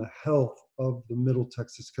living on the health of the Middle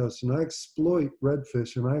Texas coast, and I exploit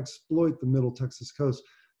redfish and I exploit the Middle Texas coast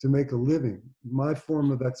to make a living. My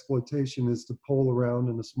form of exploitation is to pole around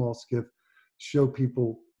in a small skiff, show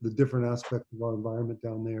people the different aspects of our environment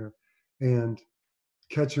down there, and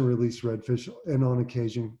catch and release redfish, and on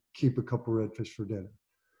occasion keep a couple redfish for dinner.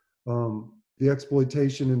 The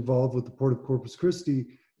exploitation involved with the Port of Corpus Christi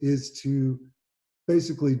is to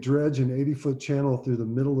basically dredge an 80-foot channel through the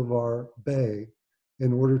middle of our bay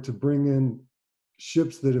in order to bring in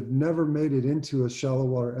ships that have never made it into a shallow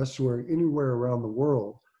water estuary anywhere around the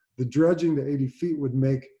world. The dredging to 80 feet would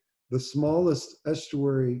make the smallest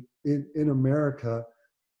estuary in America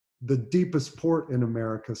the deepest port in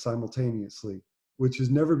America simultaneously, which has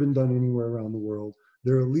never been done anywhere around the world.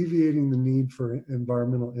 They're alleviating the need for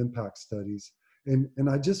environmental impact studies. And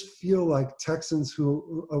I just feel like Texans,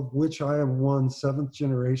 of which I am one, seventh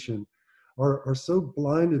generation, are so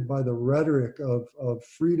blinded by the rhetoric of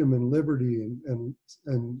freedom and liberty and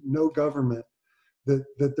no government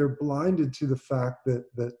that they're blinded to the fact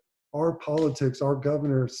that our politics, our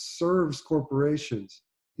governor serves corporations.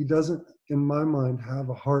 He doesn't, in my mind, have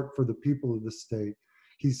a heart for the people of the state.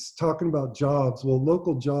 He's talking about jobs. Well,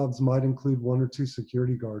 local jobs might include 1 or 2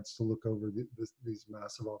 security guards to look over these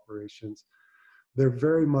massive operations. They're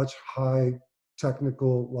very much high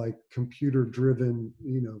technical, like computer-driven,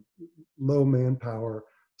 low manpower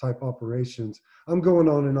type operations. I'm going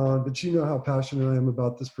on, but you know how passionate I am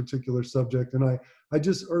about this particular subject. And I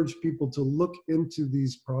just urge people to look into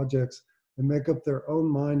these projects and make up their own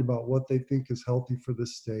mind about what they think is healthy for the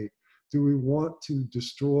state. Do we want to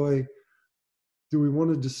destroy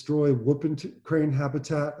whooping crane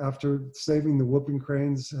habitat after saving the whooping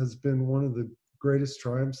cranes has been one of the greatest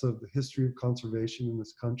triumphs of the history of conservation in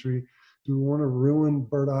this country? Do we want to ruin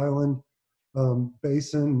Bird Island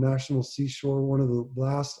Basin, National Seashore, one of the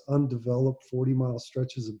last undeveloped 40-mile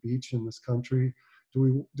stretches of beach in this country?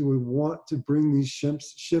 Do we want to bring these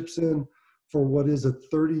ships in for what is a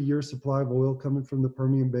 30-year supply of oil coming from the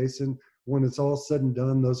Permian Basin? When it's all said and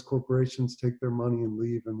done, those corporations take their money and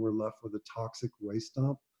leave, and we're left with a toxic waste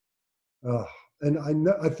dump. And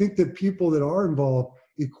I think that people that are involved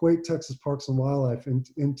equate Texas Parks and Wildlife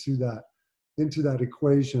into that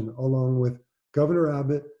equation, along with Governor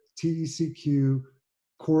Abbott, TECQ,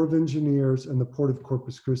 Corps of Engineers, and the Port of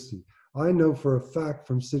Corpus Christi. I know for a fact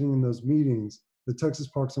from sitting in those meetings, the Texas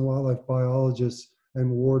Parks and Wildlife biologists and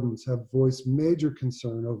wardens have voiced major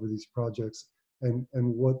concern over these projects and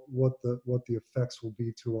what the effects will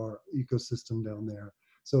be to our ecosystem down there.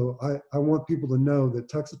 So I want people to know that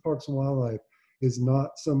Texas Parks and Wildlife is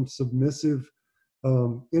not some submissive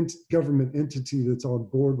government entity that's on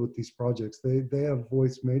board with these projects. They have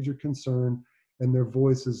voiced major concern, and their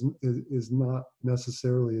voice is not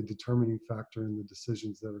necessarily a determining factor in the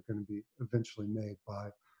decisions that are going to be eventually made by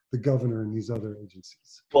the governor and these other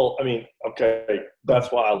agencies. Well, I mean, okay,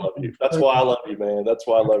 that's why I love you. That's why I love you, man. That's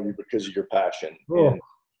why I love you, because of your passion. Oh. And,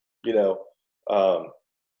 you know,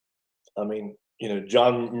 I mean, you know,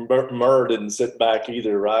 John Murr didn't sit back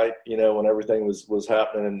either, right? You know, when everything was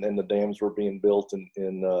happening and the dams were being built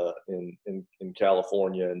in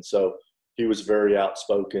California. And so he was very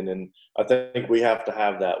outspoken. And I think we have to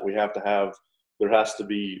have that. There has to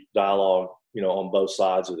be dialogue, you know, on both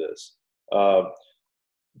sides of this.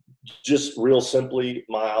 Just real simply,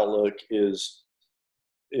 my outlook is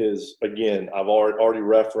again, I've already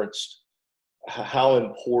referenced how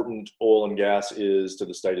important oil and gas is to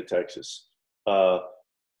the state of Texas. I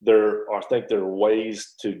think there are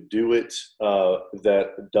ways to do it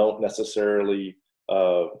that don't necessarily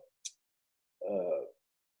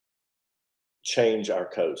change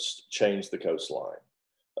the coastline.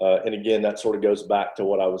 And again, that sort of goes back to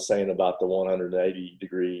what I was saying about the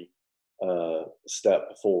 180-degree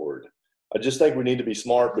step forward. I just think we need to be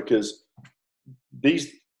smart, because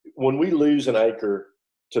when we lose an acre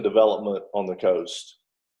to development on the coast,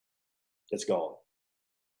 it's gone.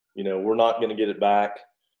 You know, we're not going to get it back.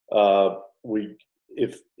 But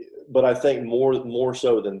I think more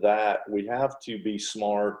so than that, we have to be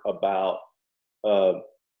smart about,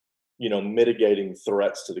 you know, mitigating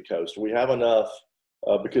threats to the coast. We have enough,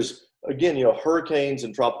 because again, you know, hurricanes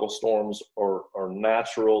and tropical storms are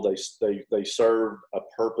natural. They serve a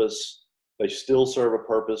purpose. They still serve a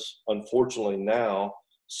purpose. Unfortunately, now,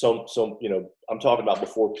 you know, I'm talking about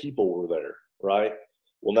before people were there, right?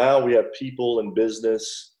 Well, now we have people and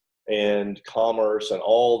business and commerce and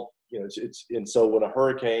all, you know, and so when a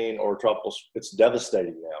hurricane or a tropical, it's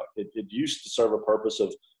devastating now. It used to serve a purpose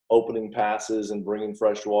of opening passes and bringing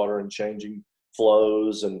fresh water and changing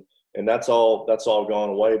flows, and that's all gone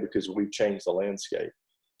away because we've changed the landscape.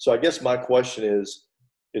 So I guess my question is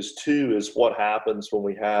what happens when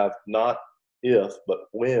we have, not if, but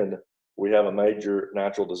when we have a major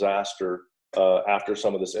natural disaster after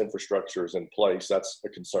some of this infrastructure is in place. That's a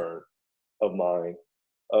concern of mine.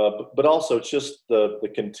 But also just the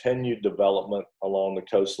continued development along the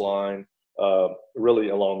coastline, really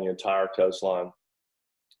along the entire coastline.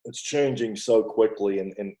 It's changing so quickly,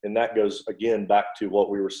 and that goes again back to what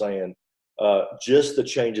we were saying, just the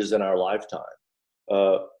changes in our lifetime.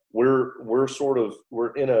 We're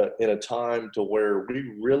in a time to where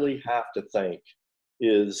we really have to think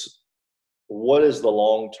is, what is the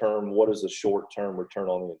long term, what is the short term return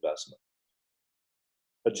on the investment?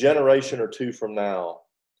 A generation or two from now,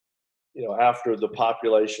 you know, after the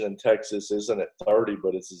population in Texas isn't at 30,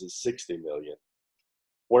 but it's at 60 million,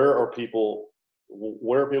 where are people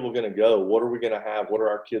going to go? What are we going to have? What are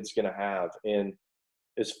our kids going to have? And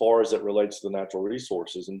as far as it relates to the natural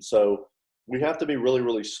resources. And so we have to be really,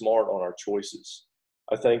 really smart on our choices.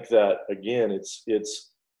 I think that, again, it's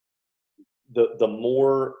the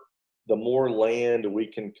more land we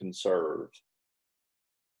can conserve,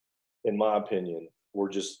 in my opinion,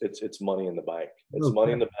 it's money in the bank. It's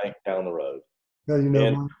money in the bank down the road. Yeah, you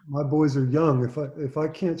know, my boys are young. If I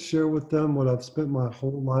can't share with them what I've spent my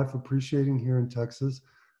whole life appreciating here in Texas,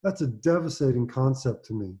 that's a devastating concept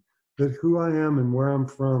to me. That who I am and where I'm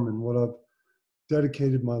from and what I've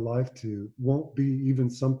dedicated my life to won't be even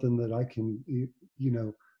something that I can, you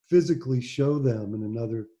know, physically show them in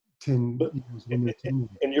another 10 years when they're 10 years.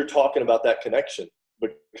 And you're talking about that connection,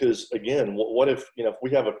 because again, what if, you know, if we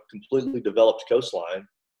have a completely developed coastline,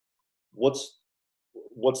 what's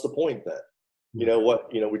the point then? You know what,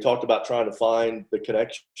 you know, we talked about trying to find the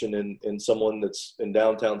connection in someone that's in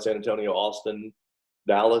downtown San Antonio, Austin,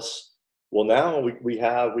 Dallas. Well, now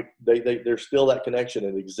there's still that connection.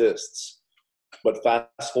 It exists. But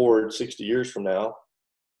fast forward 60 years from now,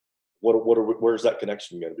 where's that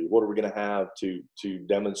connection going to be? What are we going to have to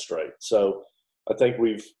demonstrate? So I think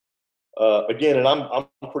we've, again, and I'm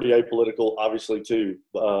pretty apolitical, obviously too,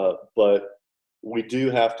 but we do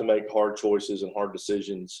have to make hard choices and hard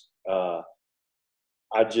decisions.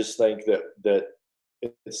 I just think that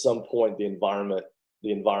at some point the environment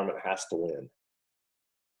has to win.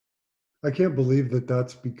 I can't believe that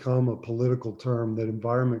that's become a political term, that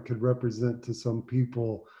environment could represent to some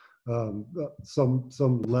people some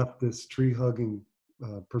leftist tree hugging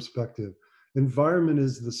perspective. Environment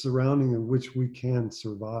is the surrounding in which we can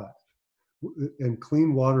survive. And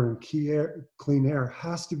clean water and clean air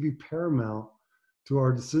has to be paramount to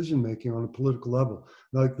our decision making on a political level.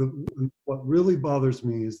 Like what really bothers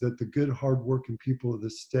me is that the good, hardworking people of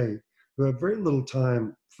this state, who have very little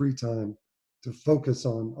free time to focus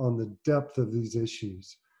on the depth of these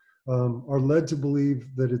issues, are led to believe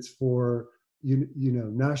that it's for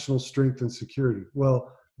national strength and security.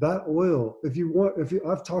 Well, that oil,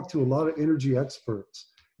 I've talked to a lot of energy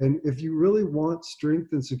experts, and if you really want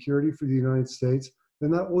strength and security for the United States, then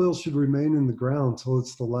that oil should remain in the ground until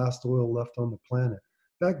it's the last oil left on the planet.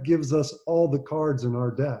 That gives us all the cards in our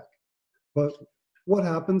deck. But what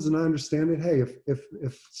happens, and I understand it, hey,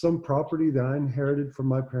 if some property that I inherited from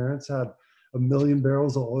my parents had 1 million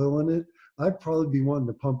barrels of oil in it, I'd probably be wanting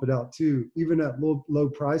to pump it out too, even at low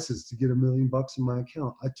prices, to get $1 million in my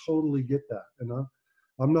account. I totally get that. And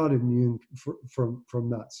I'm not immune from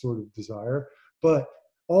that sort of desire. But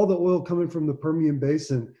all the oil coming from the Permian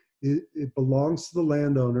Basin, it belongs to the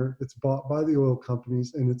landowner, it's bought by the oil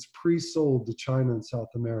companies, and it's pre-sold to China and South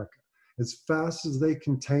America. As fast as they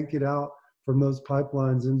can tank it out from those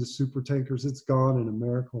pipelines into super tankers, it's gone, and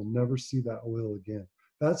America will never see that oil again.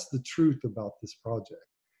 That's the truth about this project.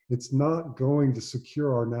 It's not going to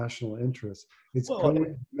secure our national interests. It's going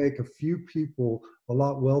to make a few people a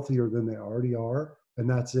lot wealthier than they already are, and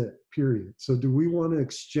that's it, period. So do we want to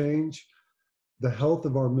exchange the health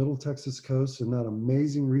of our Middle Texas coast and that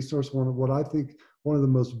amazing resource, one of the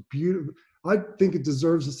most beautiful, I think it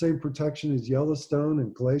deserves the same protection as Yellowstone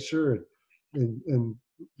and Glacier and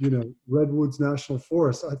Redwoods National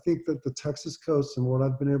Forest. I think that the Texas coast, and what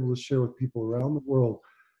I've been able to share with people around the world,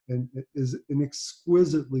 and it is an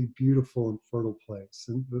exquisitely beautiful and fertile place.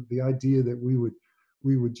 And the idea that we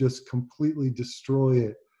would just completely destroy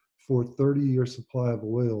it for 30-year supply of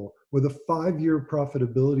oil with a 5-year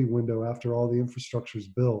profitability window after all the infrastructure is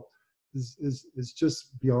built is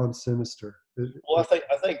just beyond sinister. Well, I think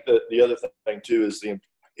that the other thing too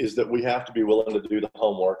is that we have to be willing to do the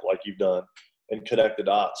homework like you've done and connect the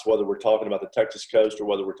dots, whether we're talking about the Texas coast or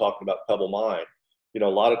whether we're talking about Pebble Mine. A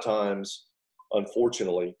lot of times,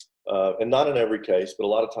 unfortunately, and not in every case, but a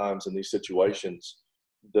lot of times in these situations,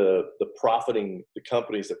 the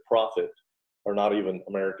companies that profit are not even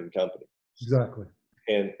American companies. Exactly.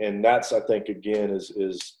 And that's, I think, again,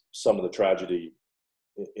 is some of the tragedy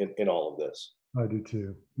in all of this. I do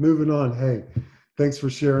too. Moving on. Hey, thanks for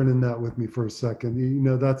sharing in that with me for a second.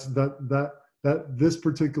 That this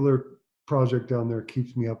particular project down there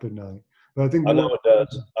keeps me up at night. But I think I know it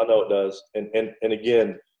does. And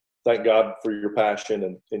again, thank God for your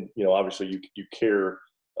passion and obviously you care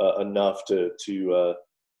enough to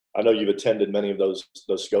I know you've attended many of those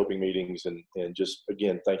scoping meetings and just,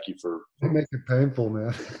 again, thank you for. They make it painful,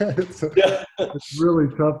 man. It's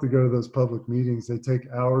really tough to go to those public meetings. They take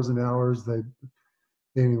hours and hours.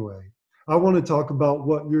 Anyway, I want to talk about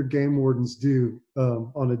what your game wardens do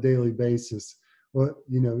on a daily basis.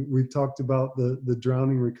 We've talked about the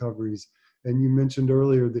drowning recoveries, and you mentioned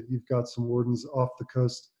earlier that you've got some wardens off the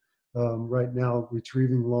coast right now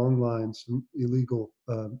retrieving long lines from illegal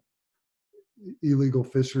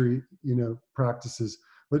fishery, practices.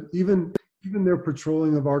 But even their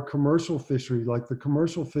patrolling of our commercial fishery, like the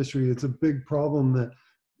commercial fishery, it's a big problem that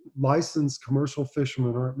licensed commercial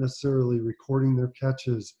fishermen aren't necessarily recording their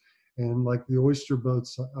catches. And like the oyster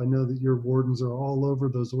boats, I know that your wardens are all over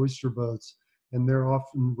those oyster boats, and they're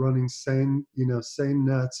often running same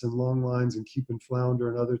nets and long lines and keeping flounder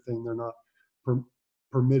and other thing they're not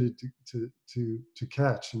permitted to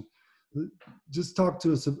catch. And just talk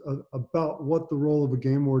to us about what the role of a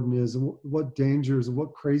game warden is, and what dangers and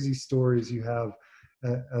what crazy stories you have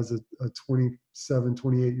as a 27,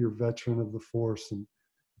 28-year veteran of the force, and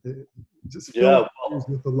just fill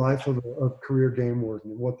with the life of a career game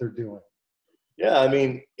warden and what they're doing. Yeah, I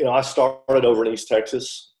mean, I started over in East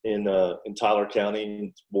Texas in Tyler County,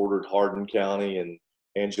 and bordered Hardin County and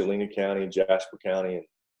Angelina County and Jasper County and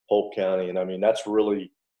Polk County, and I mean that's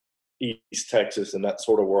really East Texas, and that's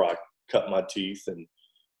sort of where I cut my teeth, and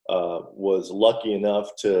was lucky enough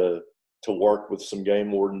to work with some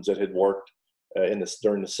game wardens that had worked during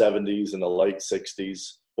the 70s and the late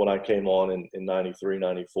 60s when I came on in 93,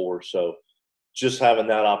 94. So just having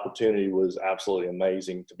that opportunity was absolutely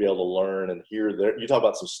amazing to be able to learn and hear you talk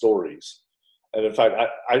about some stories. And in fact,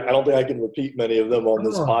 I don't think I can repeat many of them on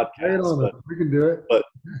this podcast. But we can do it.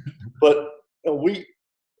 But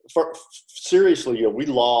seriously, we've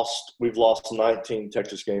lost 19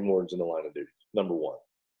 Texas game wardens in the line of duty, number one.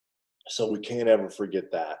 So we can't ever forget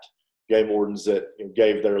that. Game wardens that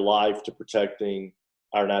gave their life to protecting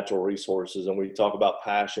our natural resources. And we talk about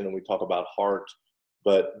passion and we talk about heart.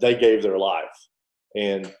 but they gave their life.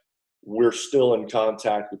 And we're still in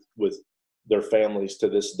contact with their families to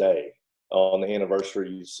this day on the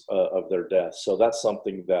anniversaries of their deaths. So that's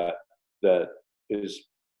something that is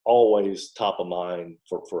always top of mind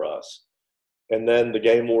for us. And then the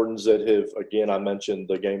game wardens that have, again, I mentioned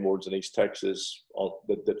the game wardens in East Texas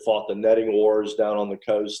that fought the netting wars down on the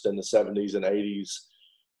coast in the 70s and 80s,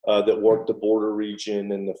 that worked the border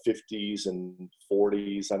region in the 50s and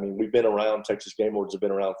 40s. I mean, we've been around, Texas game wardens have been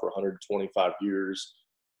around for 125 years,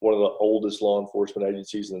 one of the oldest law enforcement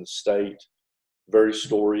agencies in the state, very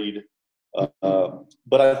storied.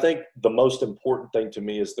 But I think the most important thing to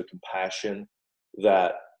me is the compassion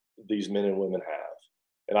that these men and women have.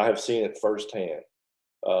 And I have seen it firsthand.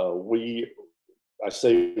 I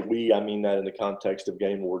say we, I mean that in the context of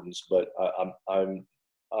game wardens, but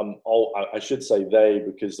I should say they,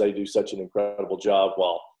 because they do such an incredible job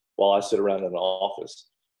while I sit around in an office.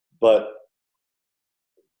 But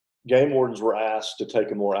game wardens were asked to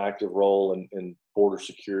take a more active role in border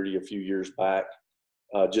security a few years back,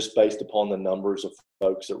 just based upon the numbers of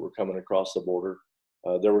folks that were coming across the border.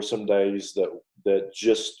 There were some days that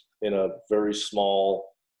just in a very small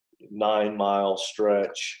 9-mile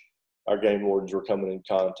stretch, our game wardens were coming in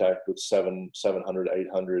contact with 700,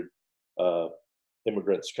 800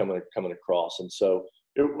 immigrants coming across. And so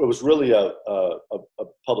it was really a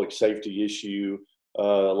public safety issue. A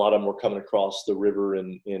lot of them were coming across the river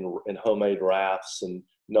in homemade rafts and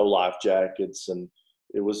no life jackets, and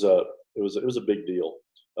it was a big deal,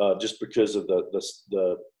 just because of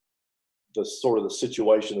the sort of the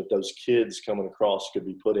situation that those kids coming across could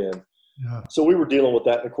be put in. Yeah. So we were dealing with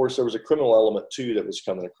that, and of course there was a criminal element too that was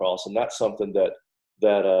coming across, and that's something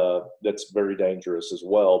that's very dangerous as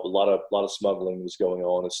well. But a lot of smuggling was going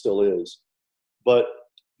on, it still is. But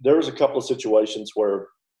there was a couple of situations where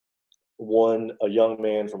a young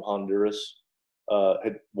man from Honduras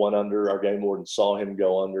had went under. Our game warden saw him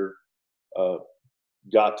go under,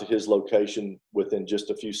 got to his location within just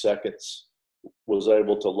a few seconds, was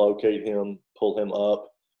able to locate him, pull him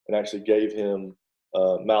up, and actually gave him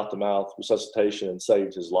mouth-to-mouth resuscitation and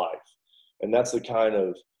saved his life. And that's the kind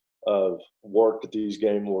of work that these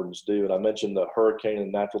game wardens do. And I mentioned the hurricane and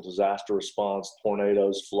natural disaster response,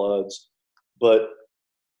 tornadoes, floods, but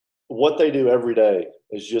what they do every day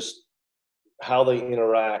is just how they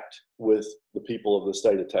interact with the people of the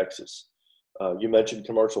state of Texas. You mentioned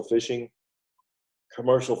commercial fishing.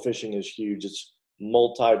 Commercial fishing is huge. It's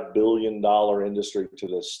multi-billion-dollar industry to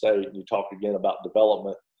this state. And you talk again about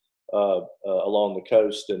development along the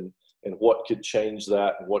coast and what could change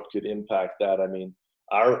that and what could impact that. I mean,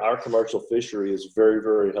 our commercial fishery is very,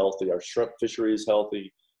 very healthy. Our shrimp fishery is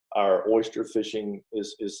healthy. Our oyster fishing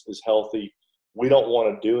is healthy. We don't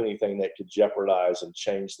want to do anything that could jeopardize and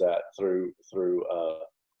change that through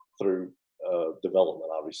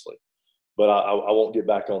development, obviously. But I won't get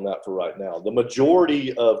back on that for right now. The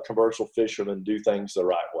majority of commercial fishermen do things the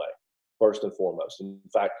right way, first and foremost. In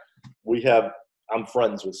fact, I'm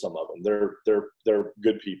friends with some of them. They're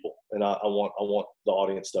good people, and I want the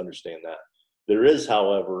audience to understand that. There is,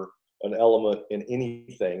 however, an element in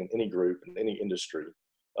anything, any group, in any industry,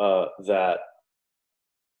 that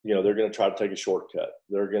they're going to try to take a shortcut.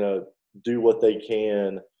 They're going to do what they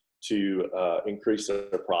can to increase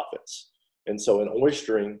their profits. And so in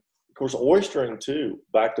oystering, of course, oystering too,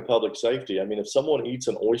 back to public safety. I mean, if someone eats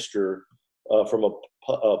an oyster from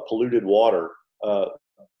a polluted water,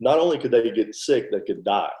 not only could they get sick, they could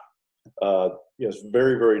die. It's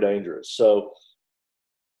very, very dangerous. So,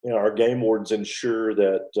 our game wardens ensure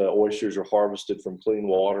that oysters are harvested from clean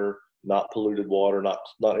water, not polluted water,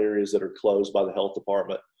 not areas that are closed by the health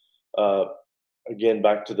department. Again,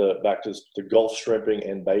 back to the Gulf shrimping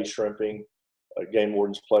and bay shrimping. Game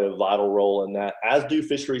wardens play a vital role in that, as do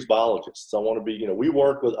fisheries biologists. I want to be, we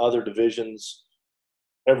work with other divisions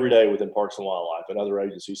every day within Parks and Wildlife and other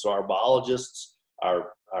agencies. So our biologists,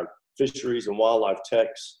 our fisheries and wildlife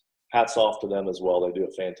techs, hats off to them as well. They do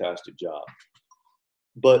a fantastic job.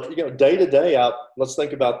 But, day to day, let's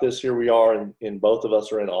think about this. Here we are in both of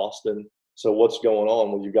us are in Austin. So what's going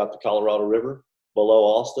on? Well, you've got the Colorado River below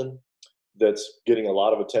Austin that's getting a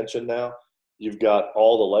lot of attention now. You've got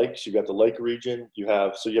all the lakes. You've got the lake region. You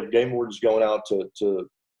have game wardens going out to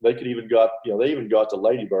they could even go out, they even go out to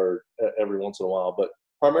Lady Bird every once in a while. But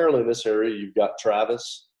primarily in this area, you've got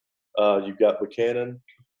Travis, you've got Buchanan,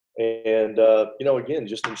 and again,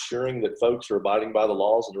 just ensuring that folks are abiding by the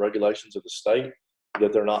laws and the regulations of the state,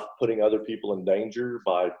 that they're not putting other people in danger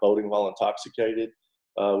by boating while intoxicated.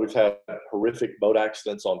 We've had horrific boat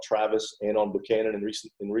accidents on Travis and on Buchanan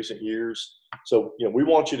in recent years. So, we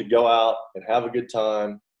want you to go out and have a good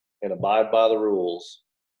time and abide by the rules.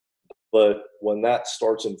 But when that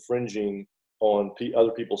starts infringing on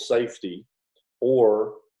other people's safety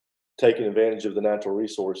or taking advantage of the natural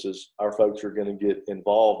resources, our folks are going to get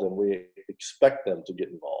involved, and we expect them to get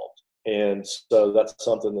involved. And so that's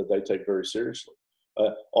something that they take very seriously.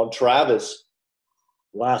 On Travis,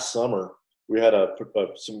 last summer, we had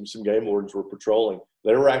some game wardens were patrolling.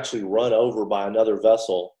 They were actually run over by another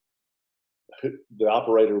vessel. The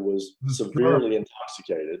operator was severely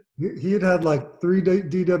intoxicated. He had like 3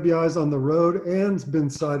 DWIs on the road and been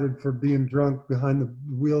cited for being drunk behind the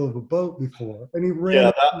wheel of a boat before. And he ran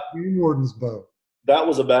the game warden's boat. That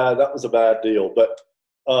was a bad deal. But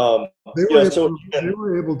they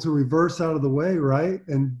were able to reverse out of the way, right?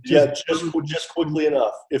 And just quickly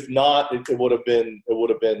enough. If not, it would have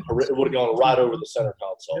gone right over the center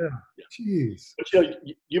console. Yeah. Jeez. But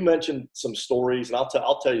you mentioned some stories, and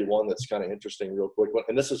I'll tell you one that's kind of interesting, real quick.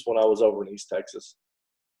 And this is when I was over in East Texas.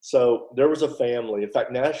 So there was a family. In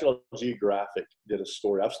fact, National Geographic did a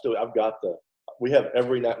story. My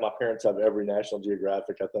parents have every National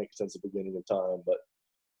Geographic, I think, since the beginning of time. But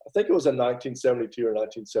I think it was in 1972 or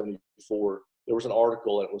 1974. There was an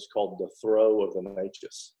article, and it was called "The Throw of the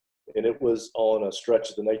Neches," and it was on a stretch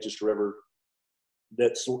of the Neches River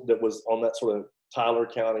that was on that sort of Tyler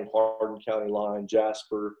County, Hardin County line,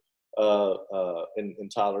 Jasper, in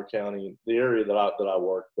Tyler County, the area that I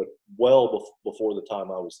worked, but before the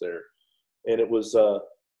time I was there. And it was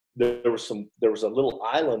there was a little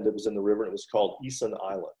island that was in the river, and it was called Eason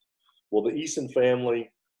Island. Well, the Eason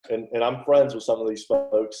family. And I'm friends with some of these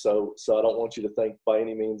folks, so I don't want you to think by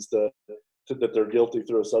any means that they're guilty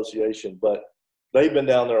through association, but they've been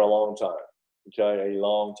down there a long time, okay, a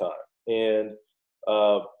long time, and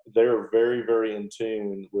they're very, very in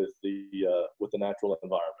tune with the natural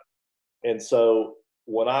environment. And so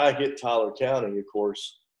when I hit Tyler County, of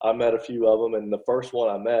course, I met a few of them, and the first one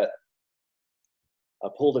I met, I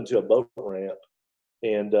pulled into a boat ramp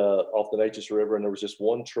and off the Neches River, and there was just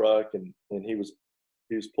one truck, and he was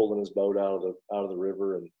pulling his boat out of the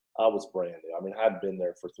river, and I was brand new. I mean, I hadn't been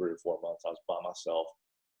there for 3 or 4 months. I was by myself.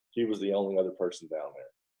 He was the only other person down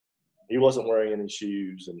there. He wasn't wearing any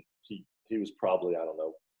shoes, and he was probably, I don't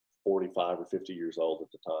know, 45 or 50 years old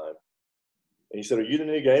at the time. And he said, "Are you the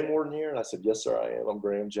new game warden here?" And I said, "Yes, sir, I am. I'm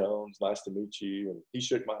Grahame Jones. Nice to meet you." And he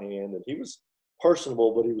shook my hand, and he was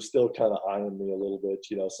personable, but he was still kind of eyeing me a little bit,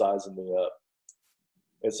 sizing me up.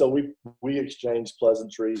 And so we exchanged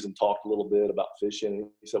pleasantries and talked a little bit about fishing.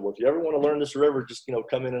 And he said, "Well, if you ever want to learn this river, just,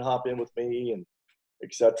 come in and hop in with me," and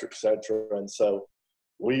et cetera, et cetera. And so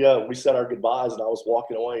we said our goodbyes, and I was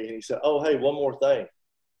walking away, and he said, "Oh, hey, one more thing."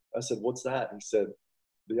 I said, "What's that?" He said,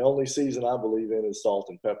 "The only season I believe in is salt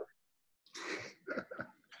and pepper."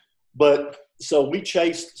 But so we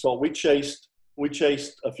chased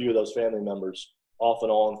a few of those family members off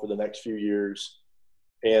and on for the next few years.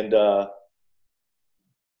 And,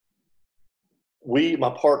 my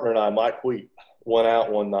partner and I, Mike Wheat, went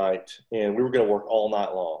out one night, and we were going to work all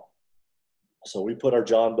night long. So we put our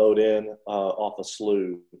John boat in off a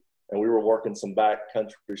slough, and we were working some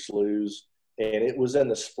backcountry sloughs. And it was in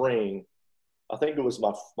the spring. I think it was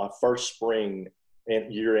my first spring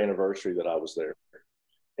and year anniversary that I was there,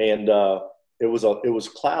 and it was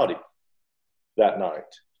cloudy that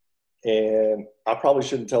night. And I probably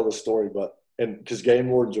shouldn't tell this story, because game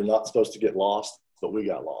wardens are not supposed to get lost, but we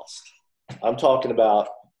got lost. I'm talking about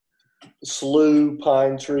slough,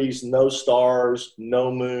 pine trees, no stars, no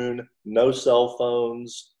moon, no cell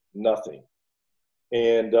phones, nothing.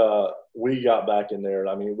 And we got back in there.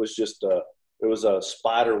 I mean, it was just it was a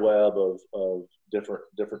spider web of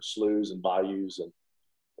different sloughs and bayous,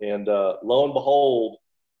 and lo and behold,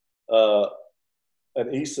 an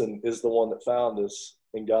Eason is the one that found us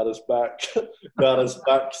and got us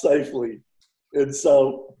back safely. And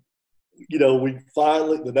so, we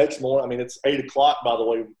finally, the next morning, I mean, it's 8:00, by the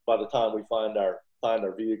way, by the time we find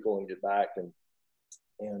our vehicle and get back. And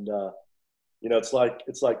it's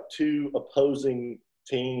like two opposing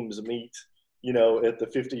teams meet, at the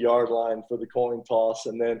 50-yard line for the coin toss,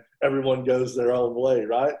 and then everyone goes their own way,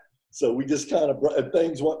 right? So we just kind of,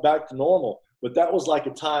 things went back to normal. But that was like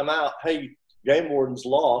a timeout. Hey, game warden's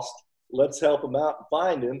lost. Let's help him out and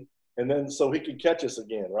find him, and then so he can catch us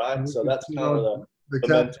again, right? So that's kind of the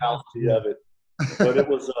mentality of it. But it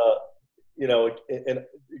was, and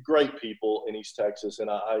great people in East Texas.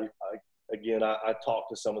 And I talk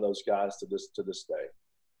to some of those guys to this day.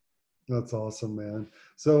 That's awesome, man.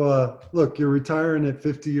 So look, you're retiring at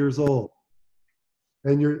 50 years old,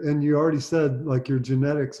 and you already said like your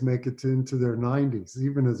genetics make it into their 90s,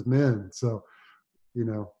 even as men. So,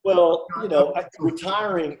 Well,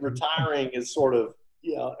 retiring is sort of,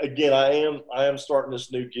 Yeah, again, I am starting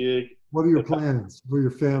this new gig. What are your plans for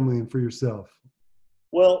your family and for yourself?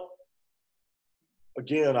 Well,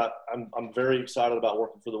 again, I'm very excited about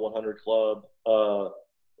working for the 100 Club.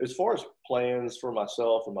 As far as plans for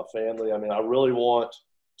myself and my family, I mean, I really want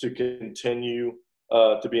to continue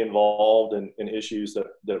to be involved in issues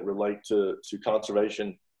that relate to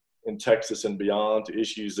conservation in Texas and beyond, to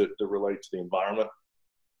issues that relate to the environment,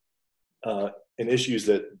 and issues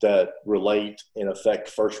that relate and affect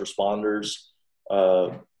first responders,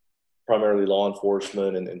 primarily law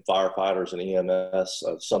enforcement and firefighters and EMS.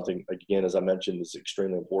 Something, again, as I mentioned, is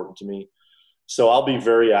extremely important to me. So I'll be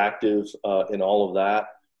very active in all of that.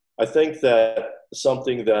 I think that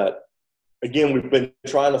something that, again, we've been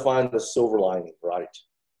trying to find the silver lining, right,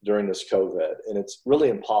 during this COVID, and it's really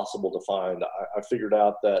impossible to find. I figured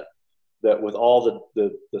out that with all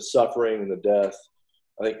the suffering and the death,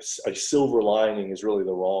 I think a silver lining is really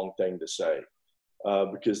the wrong thing to say,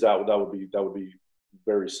 because that would be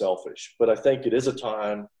very selfish. But I think it is a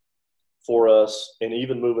time for us, and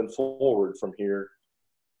even moving forward from here,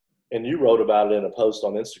 and you wrote about it in a post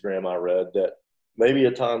on Instagram I read, that maybe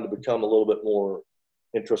a time to become a little bit more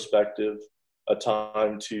introspective, a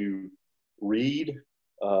time to read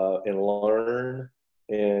and learn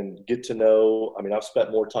and get to know. I mean, I've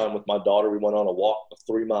spent more time with my daughter. We went on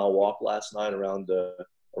a 3-mile walk last night around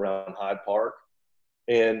Hyde Park.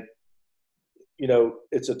 And, you know,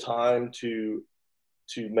 it's a time to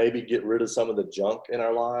maybe get rid of some of the junk in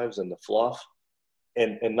our lives and the fluff.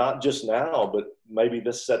 And not just now, but maybe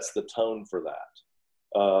this sets the tone for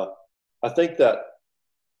that. I think that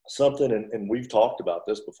something, and we've talked about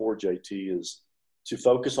this before, JT, is to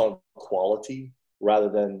focus on quality rather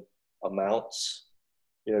than amounts.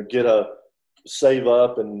 You know, save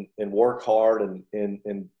up and work hard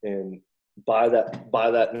and buy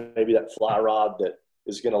that maybe that fly rod that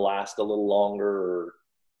is going to last a little longer, or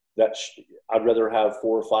I'd rather have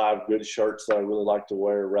 4 or 5 good shirts that I really like to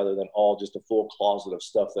wear rather than all just a full closet of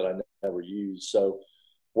stuff that I never use. So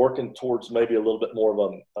working towards maybe a little bit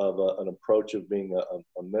more of an approach of being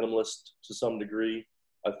a minimalist to some degree,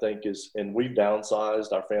 I think is, and we've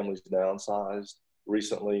downsized, our family's downsized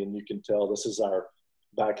recently, and you can tell this is our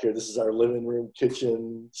back here. This is our living room,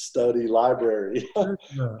 kitchen, study, library,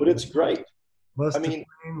 but it's great. Less to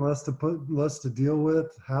clean, less to deal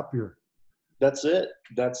with, happier. That's it.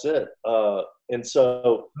 And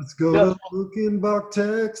so let's go to Lukenbach,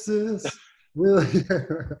 Texas. Really?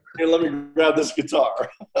 Here, let me grab this guitar.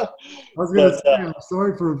 I was going to say, I'm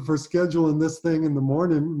sorry for scheduling this thing in the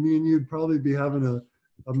morning. Me and you'd probably be having a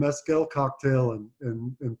mezcal cocktail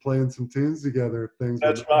and playing some tunes together.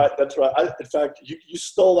 That's right. In fact, you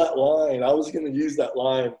stole that line. I was going to use that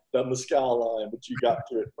line, that mezcal line, but you got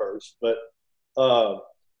to it first. But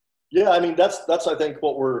yeah, I mean, that's I think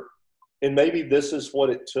what we're, and maybe this is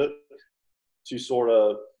what it took to sort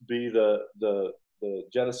of be the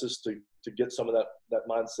genesis to get some of that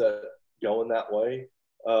mindset going that way.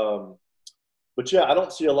 But yeah, I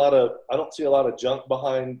don't see a lot of junk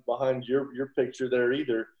behind your picture there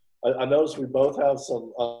either. I noticed we both have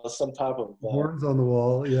some type of horns on the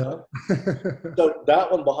wall. Yeah. So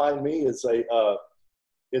that one behind me is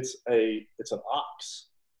it's an ox,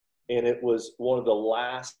 and it was one of the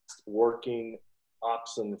last working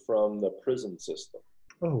oxen from the prison system.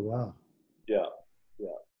 Oh wow. Yeah.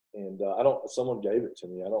 And someone gave it to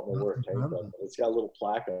me. I don't know where it came from, but it's got a little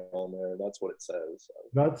plaque on there, and that's what it says.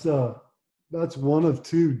 So. That's one of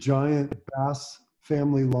 2 giant bass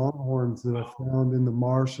family longhorns that I found in the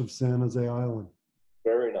marsh of San Jose Island.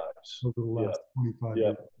 Very nice. Over the last 25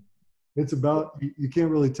 years. It's about, you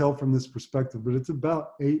can't really tell from this perspective, but it's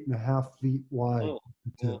about 8.5 feet wide.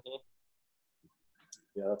 Mm-hmm.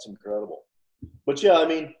 Yeah, that's incredible. But yeah, I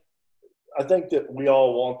mean, I think that we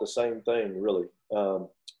all want the same thing, really,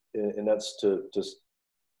 and that's to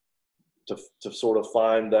sort of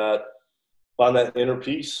find that inner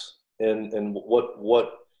peace, and what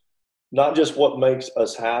not just what makes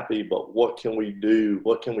us happy, but what can we do?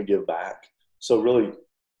 What can we give back? So really,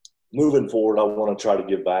 moving forward, I want to try to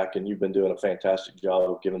give back, and you've been doing a fantastic job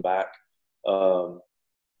of giving back. You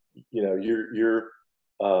know,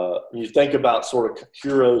 you think about sort of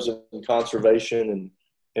heroes in conservation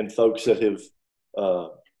and folks that have,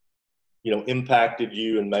 you know, impacted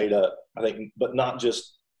you and made I think, but not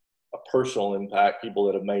just a personal impact, people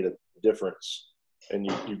that have made a difference. And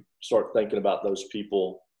you start thinking about those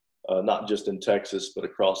people, not just in Texas, but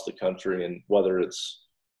across the country. And whether it's,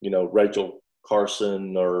 you know, Rachel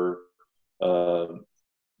Carson or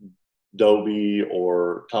Dobie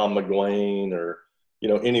or Tom McGuane or, you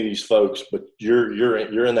know, any of these folks, but you're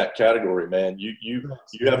in that category, man. You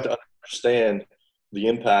have to understand the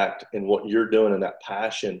impact and what you're doing and that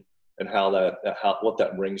passion and what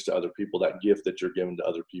that brings to other people, that gift that you're giving to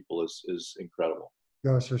other people is incredible.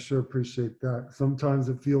 Gosh, I sure appreciate that. Sometimes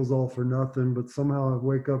it feels all for nothing, but somehow I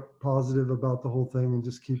wake up positive about the whole thing and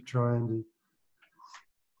just keep trying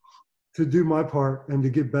to do my part and to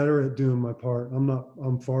get better at doing my part.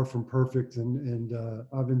 I'm far from perfect, and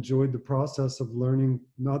I've enjoyed the process of learning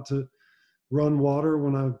not to run water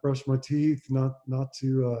when I brush my teeth, not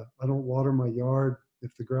to, I don't water my yard.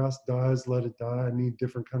 If the grass dies, let it die. I need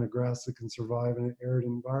different kind of grass that can survive in an arid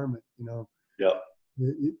environment, you know. Yeah.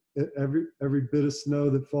 Every bit of snow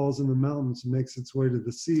that falls in the mountains makes its way to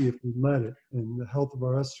the sea if we let it. And the health of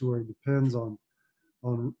our estuary depends on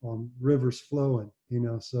rivers flowing, you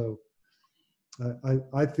know. So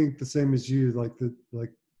I think the same as you,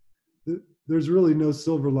 there's really no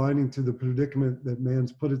silver lining to the predicament that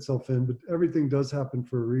man's put itself in, but everything does happen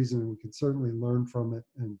for a reason, and we can certainly learn from it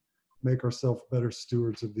and make ourselves better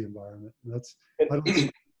stewards of the environment. And I don't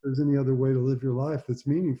think there's any other way to live your life that's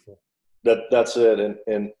meaningful. That's it.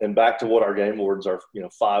 And back to what our game wardens are,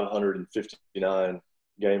 559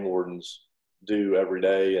 game wardens do every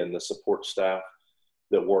day, and the support staff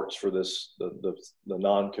that works for this, the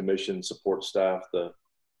non-commissioned support staff, the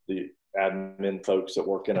admin folks that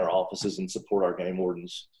work in our offices and support our game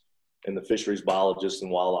wardens, and the fisheries biologists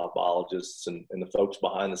and wildlife biologists, and the folks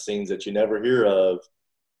behind the scenes that you never hear of,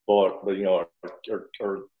 but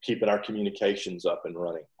are keeping our communications up and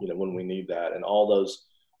running, when we need that. And all those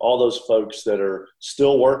folks that are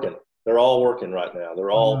still working, they're all working right now.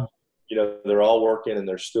 They're all, they're all working, and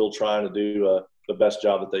they're still trying to do the best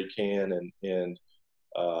job that they can. And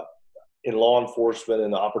in law enforcement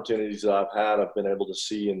and the opportunities that I've had, I've been able to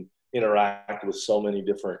see and interact with so many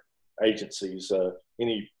different agencies,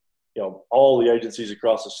 all the agencies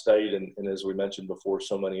across the state, and as we mentioned before,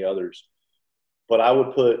 so many others. But I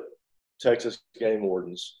would put Texas game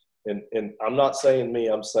wardens, and I'm not saying me,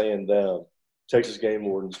 I'm saying them, Texas game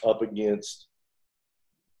wardens up against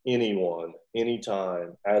anyone,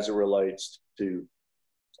 anytime, as it relates to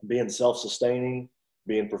being self-sustaining,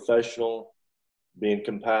 being professional, being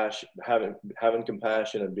compassion, having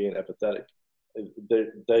compassion, and being empathetic.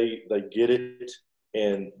 They get it,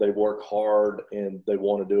 and they work hard, and they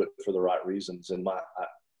want to do it for the right reasons. And I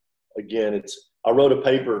wrote a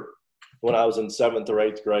paper when I was in 7th or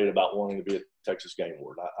 8th grade about wanting to be a Texas game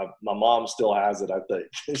warden. My mom still has it, I think.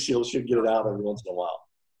 She'll get it out every once in a while.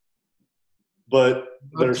 But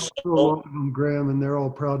there's a lot of them, Graham, and they're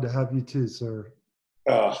all proud to have you too, sir.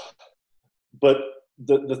 But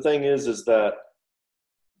the thing is that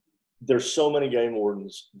there's so many game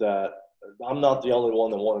wardens that I'm not the only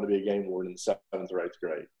one that wanted to be a game warden in 7th or 8th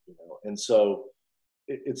grade, And so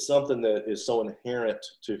it's something that is so inherent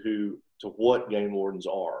to what game wardens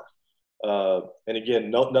are. And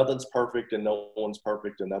again, nothing's perfect and no one's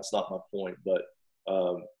perfect, and that's not my point, but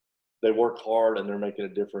they work hard and they're making a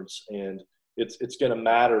difference, and it's going to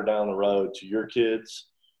matter down the road to your kids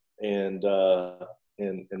and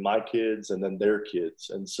my kids, and then their kids.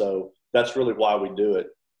 And so that's really why we do it,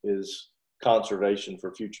 is conservation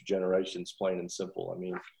for future generations, plain and simple. I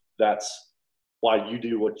mean, that's why you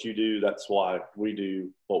do what you do. That's why we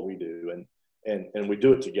do what we do, and we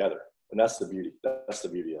do it together. And that's the beauty. That's the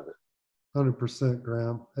beauty of it. 100%,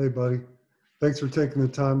 Graham. Hey, buddy. Thanks for taking the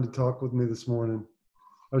time to talk with me this morning.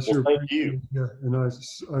 Thank you. Yeah, and I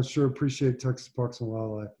sure appreciate Texas Parks and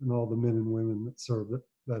Wildlife and all the men and women that serve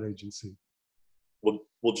that agency. Well,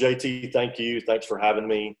 JT, thank you. Thanks for having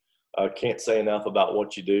me. I can't say enough about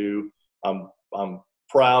what you do. I'm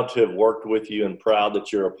proud to have worked with you, and proud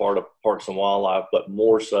that you're a part of Parks and Wildlife, but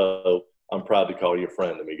more so, I'm proud to call you a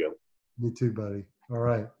friend, amigo. Me too, buddy. All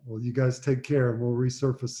right. Well, you guys take care, and we'll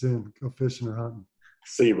resurface soon. Go fishing or hunting.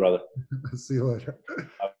 See you, brother. See you later.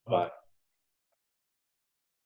 Bye.